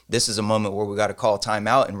is a moment where we got to call time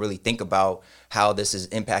out and really think about how this is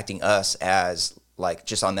impacting us as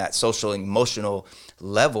just on that social and emotional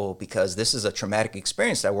level, because this is a traumatic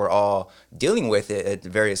experience that we're all dealing with at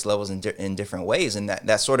various levels in different ways. And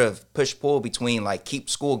that sort of push-pull between keep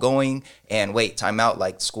school going and wait, time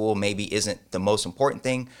out, school maybe isn't the most important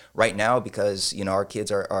thing right now, because our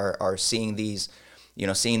kids are seeing these,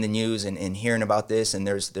 seeing the news and hearing about this, and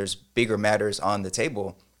there's bigger matters on the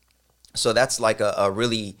table. So that's a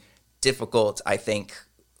really difficult, I think,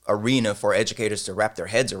 arena for educators to wrap their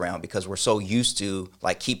heads around, because we're so used to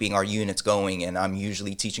keeping our units going, and I'm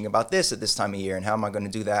usually teaching about this at this time of year, and how am I going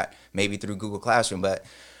to do that maybe through Google Classroom. But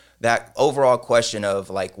that overall question of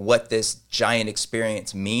like what this giant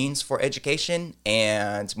experience means for education,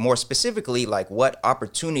 and more specifically, like what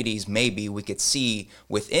opportunities maybe we could see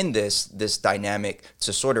within this dynamic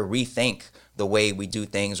to sort of rethink the way we do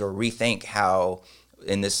things, or rethink how,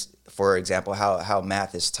 in this, for example, how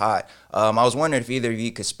math is taught. I was wondering if either of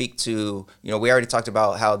you could speak to, we already talked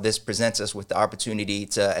about how this presents us with the opportunity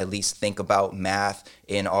to at least think about math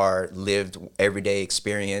in our lived everyday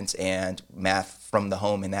experience and math from the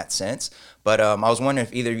home in that sense. But I was wondering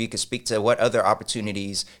if either of you could speak to what other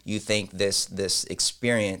opportunities you think this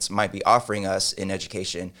experience might be offering us in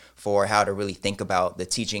education for how to really think about the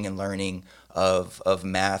teaching and learning of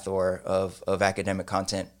math, or of academic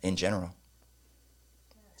content in general.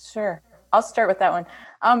 Sure. I'll start with that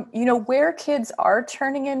one. Where kids are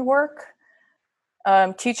turning in work,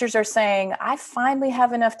 teachers are saying, I finally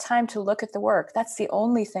have enough time to look at the work. That's the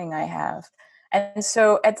only thing I have. And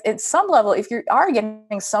so at some level, if you are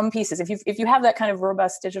getting some pieces, if you have that kind of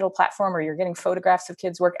robust digital platform, or you're getting photographs of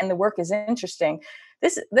kids' work and the work is interesting,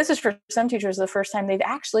 this is for some teachers the first time they've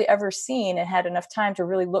actually ever seen and had enough time to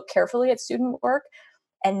really look carefully at student work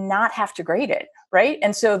and not have to grade it, right?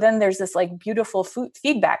 And so then there's this like beautiful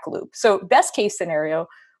feedback loop. So best case scenario,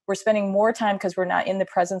 we're spending more time, because we're not in the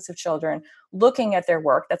presence of children, looking at their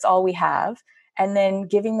work. That's all we have. And then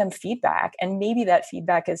giving them feedback. And maybe that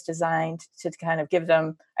feedback is designed to kind of give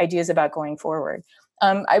them ideas about going forward.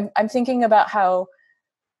 I'm thinking about how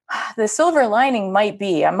the silver lining might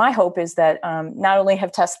be, my hope is that not only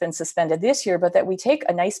have tests been suspended this year, but that we take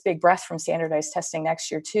a nice big breath from standardized testing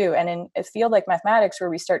next year too. And in a field like mathematics, where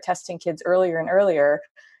we start testing kids earlier and earlier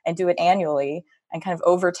and do it annually and kind of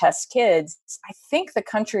over test kids, I think the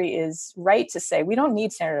country is right to say we don't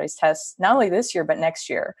need standardized tests, not only this year, but next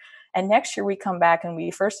year. And next year we come back and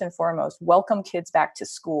we first and foremost welcome kids back to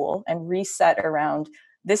school and reset around,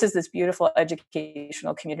 this is this beautiful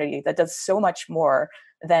educational community that does so much more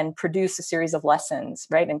than produce a series of lessons,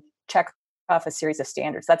 right? And check off a series of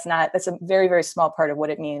standards. That's a very, very small part of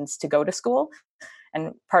what it means to go to school,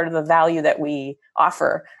 and part of the value that we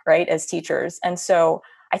offer, right, as teachers. And so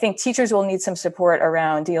I think teachers will need some support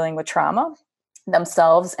around dealing with trauma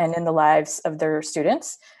themselves and in the lives of their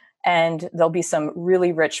students. And there'll be some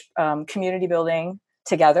really rich community building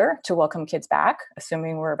together to welcome kids back,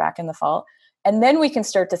 assuming we're back in the fall. And then we can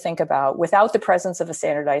start to think about, without the presence of a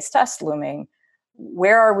standardized test looming,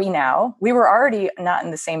 where are we now? We were already not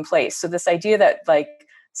in the same place. So this idea that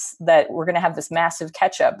we're going to have this massive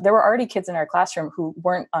catch up, there were already kids in our classroom who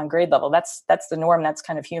weren't on grade level. That's the norm. That's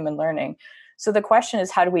kind of human learning. So the question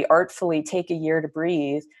is, how do we artfully take a year to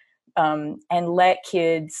breathe and let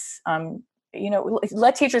kids,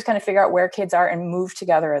 let teachers kind of figure out where kids are and move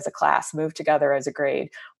together as a class, move together as a grade,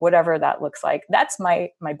 whatever that looks like. That's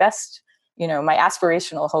my best, my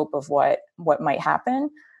aspirational hope of what might happen.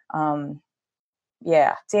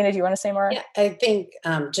 Yeah. Dana, do you want to say more? Yeah, I think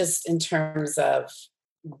just in terms of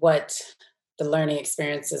what the learning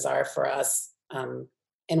experiences are for us,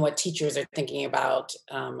 and what teachers are thinking about,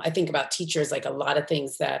 I think about teachers, like a lot of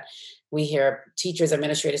things that we hear teachers,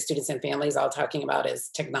 administrators, students, and families all talking about is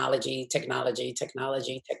technology, technology,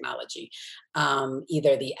 technology, technology.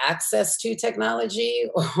 Either the access to technology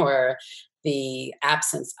or the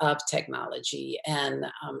absence of technology. And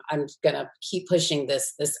I'm going to keep pushing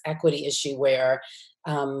this equity issue where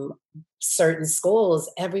certain schools,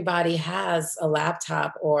 everybody has a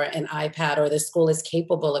laptop or an iPad, or the school is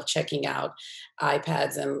capable of checking out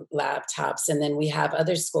iPads and laptops. And then we have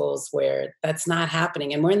other schools where that's not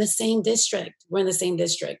happening. And we're in the same district.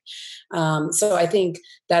 So I think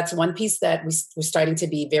that's one piece that we're starting to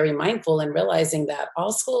be very mindful and realizing that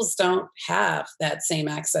all schools don't have that same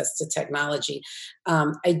access to technology.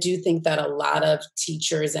 I do think that a lot of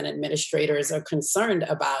teachers and administrators are concerned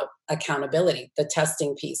about accountability, the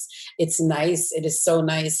testing piece. It's nice. It is so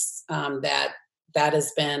nice that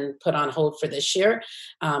has been put on hold for this year.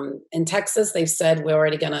 In Texas, they've said we're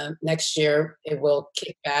already going to, next year, it will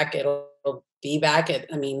kick back. It'll be back.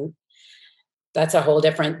 That's a whole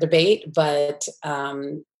different debate. But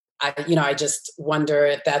I just wonder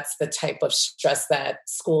if that's the type of stress that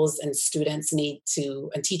schools and students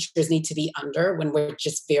and teachers need to be under when we're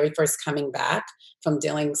just very first coming back from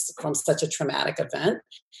dealing from such a traumatic event.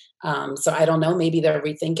 So I don't know, maybe they'll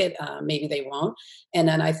rethink it, maybe they won't. And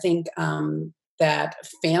then I think that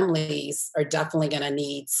families are definitely going to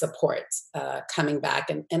need support coming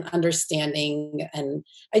back and understanding. And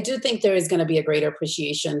I do think there is going to be a greater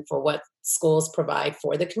appreciation for what schools provide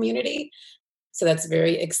for the community. So that's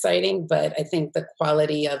very exciting. But I think the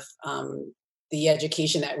quality of the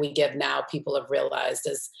education that we give now, people have realized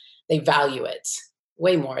is they value it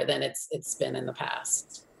way more than it's been in the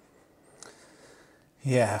past.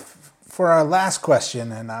 Yeah. For our last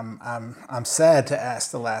question, and I'm sad to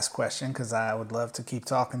ask the last question because I would love to keep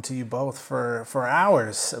talking to you both for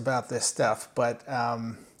hours about this stuff. But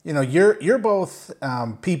you're both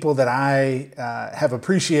people that I have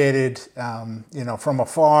appreciated, from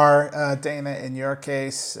afar. Dana, in your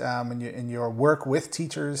case, in your work with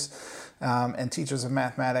teachers and teachers of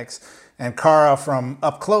mathematics, and Cara from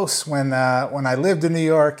up close when I lived in New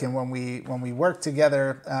York and when we worked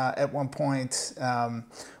together at one point.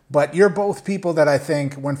 But you're both people that I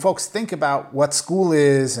think when folks think about what school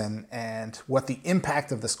is and what the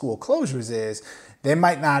impact of the school closures is, they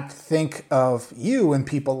might not think of you and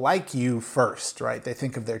people like you first, right? They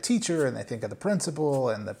think of their teacher and they think of the principal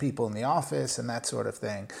and the people in the office and that sort of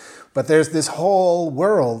thing. But there's this whole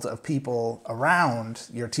world of people around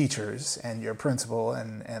your teachers and your principal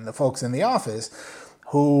and the folks in the office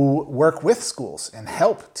who work with schools and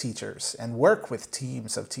help teachers and work with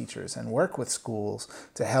teams of teachers and work with schools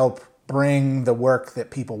to help bring the work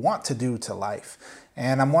that people want to do to life.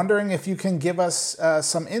 And I'm wondering if you can give us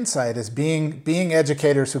some insight as being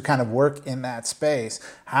educators who kind of work in that space.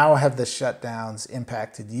 How have the shutdowns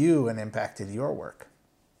impacted you and impacted your work?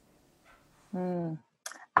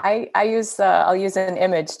 I'll use an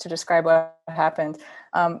image to describe what happened.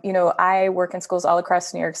 I work in schools all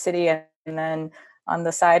across New York City, and then on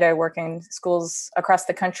the side, I work in schools across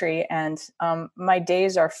the country, and my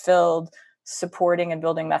days are filled supporting and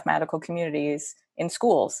building mathematical communities in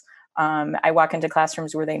schools. I walk into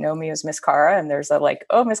classrooms where they know me as Miss Cara, and there's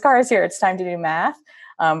oh, Miss Cara's here, it's time to do math,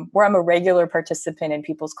 where I'm a regular participant in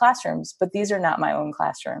people's classrooms, but these are not my own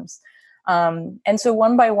classrooms. And so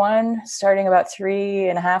one by one, starting about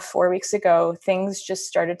 3.5, 4 weeks ago, things just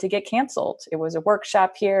started to get canceled. It was a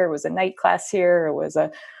workshop here, it was a night class here, it was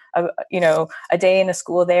a day in a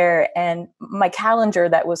school there. And my calendar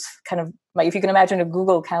that was kind of if you can imagine a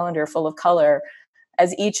Google calendar full of color,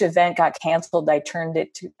 as each event got canceled, I turned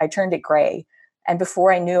it gray. And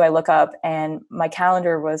before I knew, I look up and my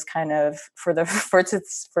calendar was kind of for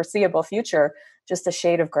its foreseeable future, just a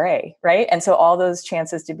shade of gray. Right. And so all those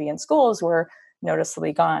chances to be in schools were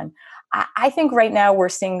noticeably gone. I think right now we're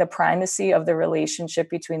seeing the primacy of the relationship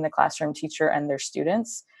between the classroom teacher and their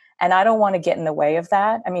students. And I don't want to get in the way of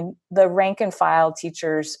that. I mean, the rank and file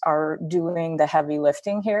teachers are doing the heavy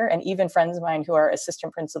lifting here. And even friends of mine who are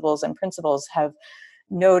assistant principals and principals have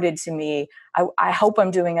noted to me, I hope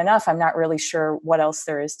I'm doing enough. I'm not really sure what else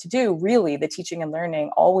there is to do. Really, the teaching and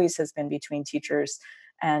learning always has been between teachers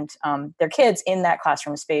and their kids in that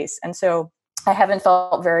classroom space. And so I haven't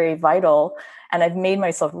felt very vital, and I've made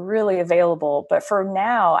myself really available. But for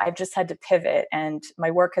now, I've just had to pivot, and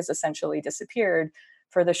my work has essentially disappeared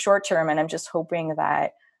for the short term. And I'm just hoping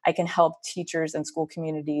that I can help teachers and school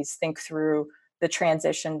communities think through the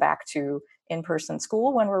transition back to in-person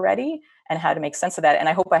school when we're ready and how to make sense of that. And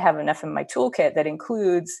I hope I have enough in my toolkit that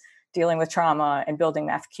includes dealing with trauma and building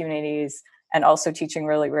math communities and also teaching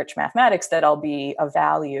really rich mathematics that I'll be of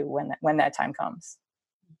value when that time comes.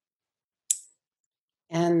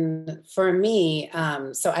 And for me,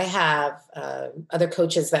 so I have other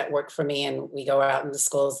coaches that work for me, and we go out in the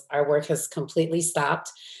schools. Our work has completely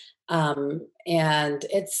stopped, and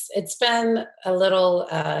it's been a little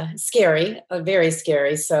scary, very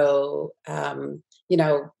scary. So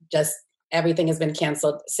just everything has been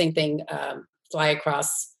canceled. Same thing, fly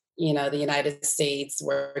across the United States,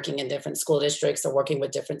 working in different school districts or working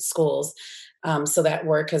with different schools. So that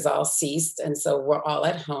work has all ceased, and so we're all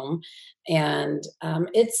at home. And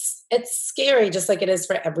it's scary, just like it is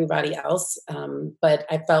for everybody else. But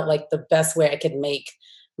I felt like the best way I could make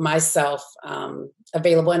myself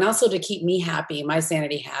available, and also to keep me happy, my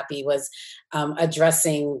sanity happy, was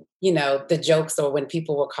addressing, the jokes, or when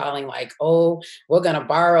people were calling like, "Oh, we're going to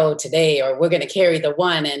borrow today," or "We're going to carry the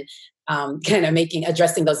one," and kind of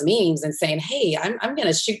addressing those memes and saying, "Hey, I'm going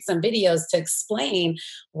to shoot some videos to explain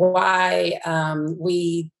why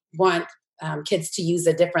we want kids to use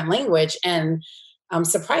a different language." And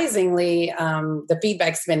surprisingly, the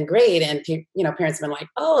feedback's been great, and parents have been like,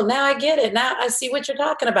 "Oh, now I get it. Now I see what you're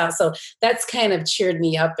talking about." So that's kind of cheered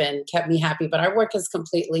me up and kept me happy. But our work has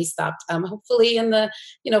completely stopped. Hopefully, in the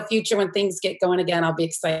future, when things get going again, I'll be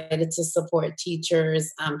excited to support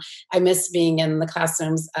teachers. I miss being in the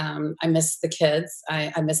classrooms. I miss the kids.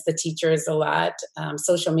 I miss the teachers a lot.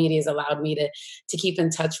 Social media has allowed me to keep in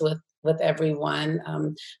touch with everyone.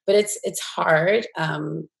 But it's hard.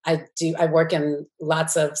 I work in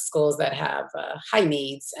lots of schools that have high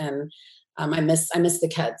needs, and I miss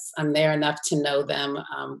the kids. I'm there enough to know them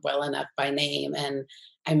well enough by name, and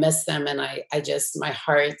I miss them. And I just, my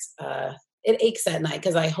heart it aches at night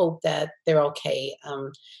because I hope that they're okay.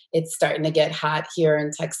 It's starting to get hot here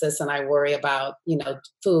in Texas, and I worry about,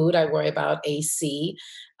 food. I worry about AC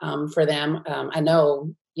for them. I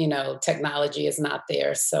know, technology is not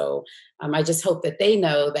there. So I just hope that they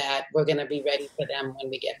know that we're going to be ready for them when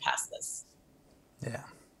we get past this. Yeah.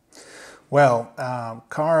 Well,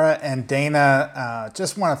 Cara and Dana,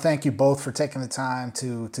 just want to thank you both for taking the time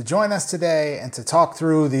to join us today and to talk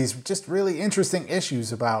through these just really interesting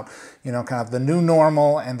issues about, kind of the new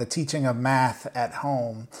normal and the teaching of math at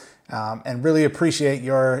home. And really appreciate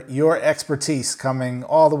your expertise coming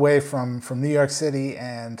all the way from New York City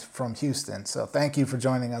and from Houston. So thank you for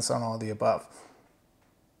joining us on All the Above.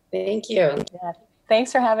 Thank you. Yeah.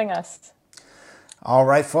 Thanks for having us. All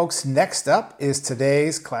right, folks, next up is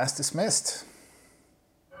today's Class Dismissed.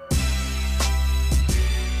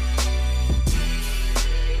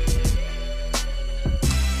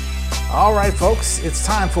 All right, folks, it's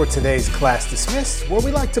time for today's Class Dismissed, where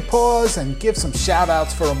we like to pause and give some shout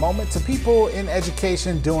outs for a moment to people in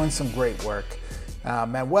education doing some great work.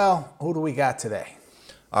 Manuel, who do we got today?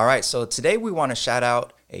 All right, so today we want to shout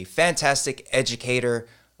out a fantastic educator.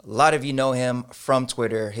 A lot of you know him from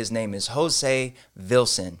Twitter. His name is Jose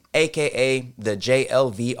Vilson, aka the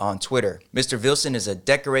JLV on Twitter. Mr. Vilson is a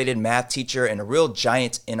decorated math teacher and a real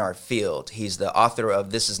giant in our field. He's the author of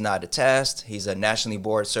This Is Not a Test. He's a nationally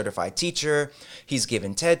board certified teacher. He's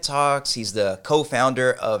given TED Talks. He's the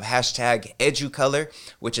co-founder of #EduColor,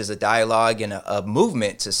 which is a dialogue and a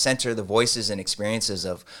movement to center the voices and experiences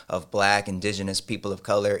of Black, Indigenous, people of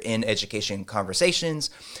color in education conversations.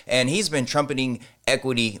 And he's been trumpeting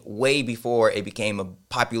equity way before it became a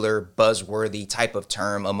popular, buzzworthy type of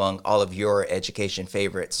term among all of your education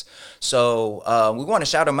favorites. So we want to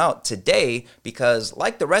shout him out today because,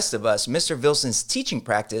 like the rest of us, Mr. Vilson's teaching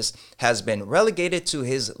practice has been relegated to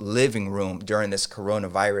his living room during this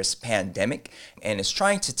coronavirus pandemic and is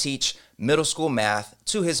trying to teach middle school math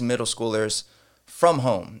to his middle schoolers from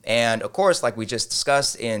home. And of course, like we just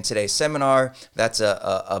discussed in today's seminar, that's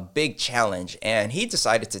a big challenge. And he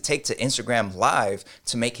decided to take to Instagram Live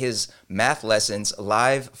to make his math lessons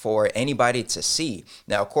live for anybody to see.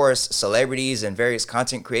 Now, of course, celebrities and various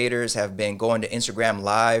content creators have been going to Instagram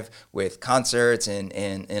Live with concerts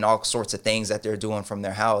and all sorts of things that they're doing from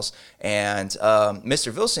their house. And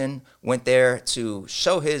Mr. Vilson went there to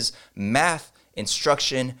show his math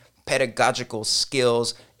instruction, pedagogical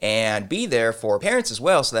skills, and be there for parents as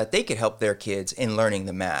well so that they could help their kids in learning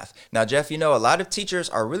the math. Now, Jeff, a lot of teachers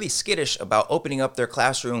are really skittish about opening up their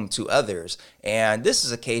classroom to others. And this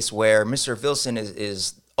is a case where Mr. Vilson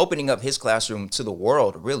is opening up his classroom to the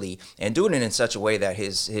world, really, and doing it in such a way that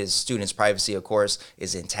his students' privacy, of course,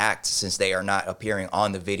 is intact since they are not appearing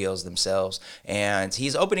on the videos themselves. And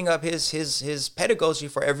he's opening up his pedagogy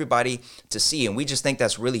for everybody to see. And we just think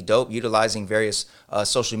that's really dope, utilizing various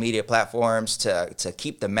social media platforms to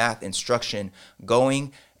keep the math instruction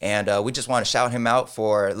going. And we just want to shout him out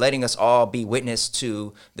for letting us all be witness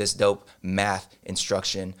to this dope math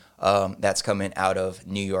instruction that's coming out of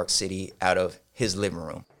New York City, out of his living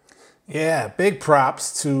room. Yeah, big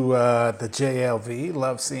props to the JLV.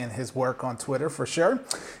 Love seeing his work on Twitter for sure.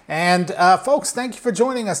 And folks, thank you for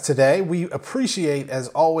joining us today. We appreciate, as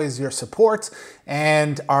always, your support.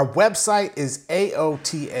 And our website is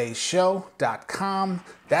aotashow.com.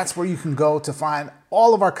 That's where you can go to find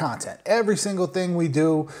all of our content, every single thing we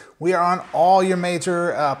do. We are on all your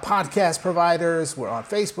major podcast providers. We're on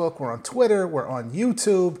Facebook, we're on Twitter, we're on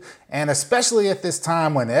YouTube. And especially at this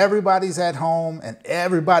time when everybody's at home and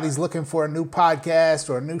everybody's looking for a new podcast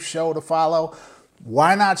or a new show to follow,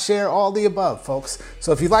 why not share all the above, folks?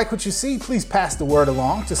 So if you like what you see, please pass the word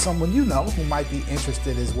along to someone you know who might be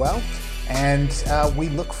interested as well. And we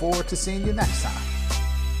look forward to seeing you next time.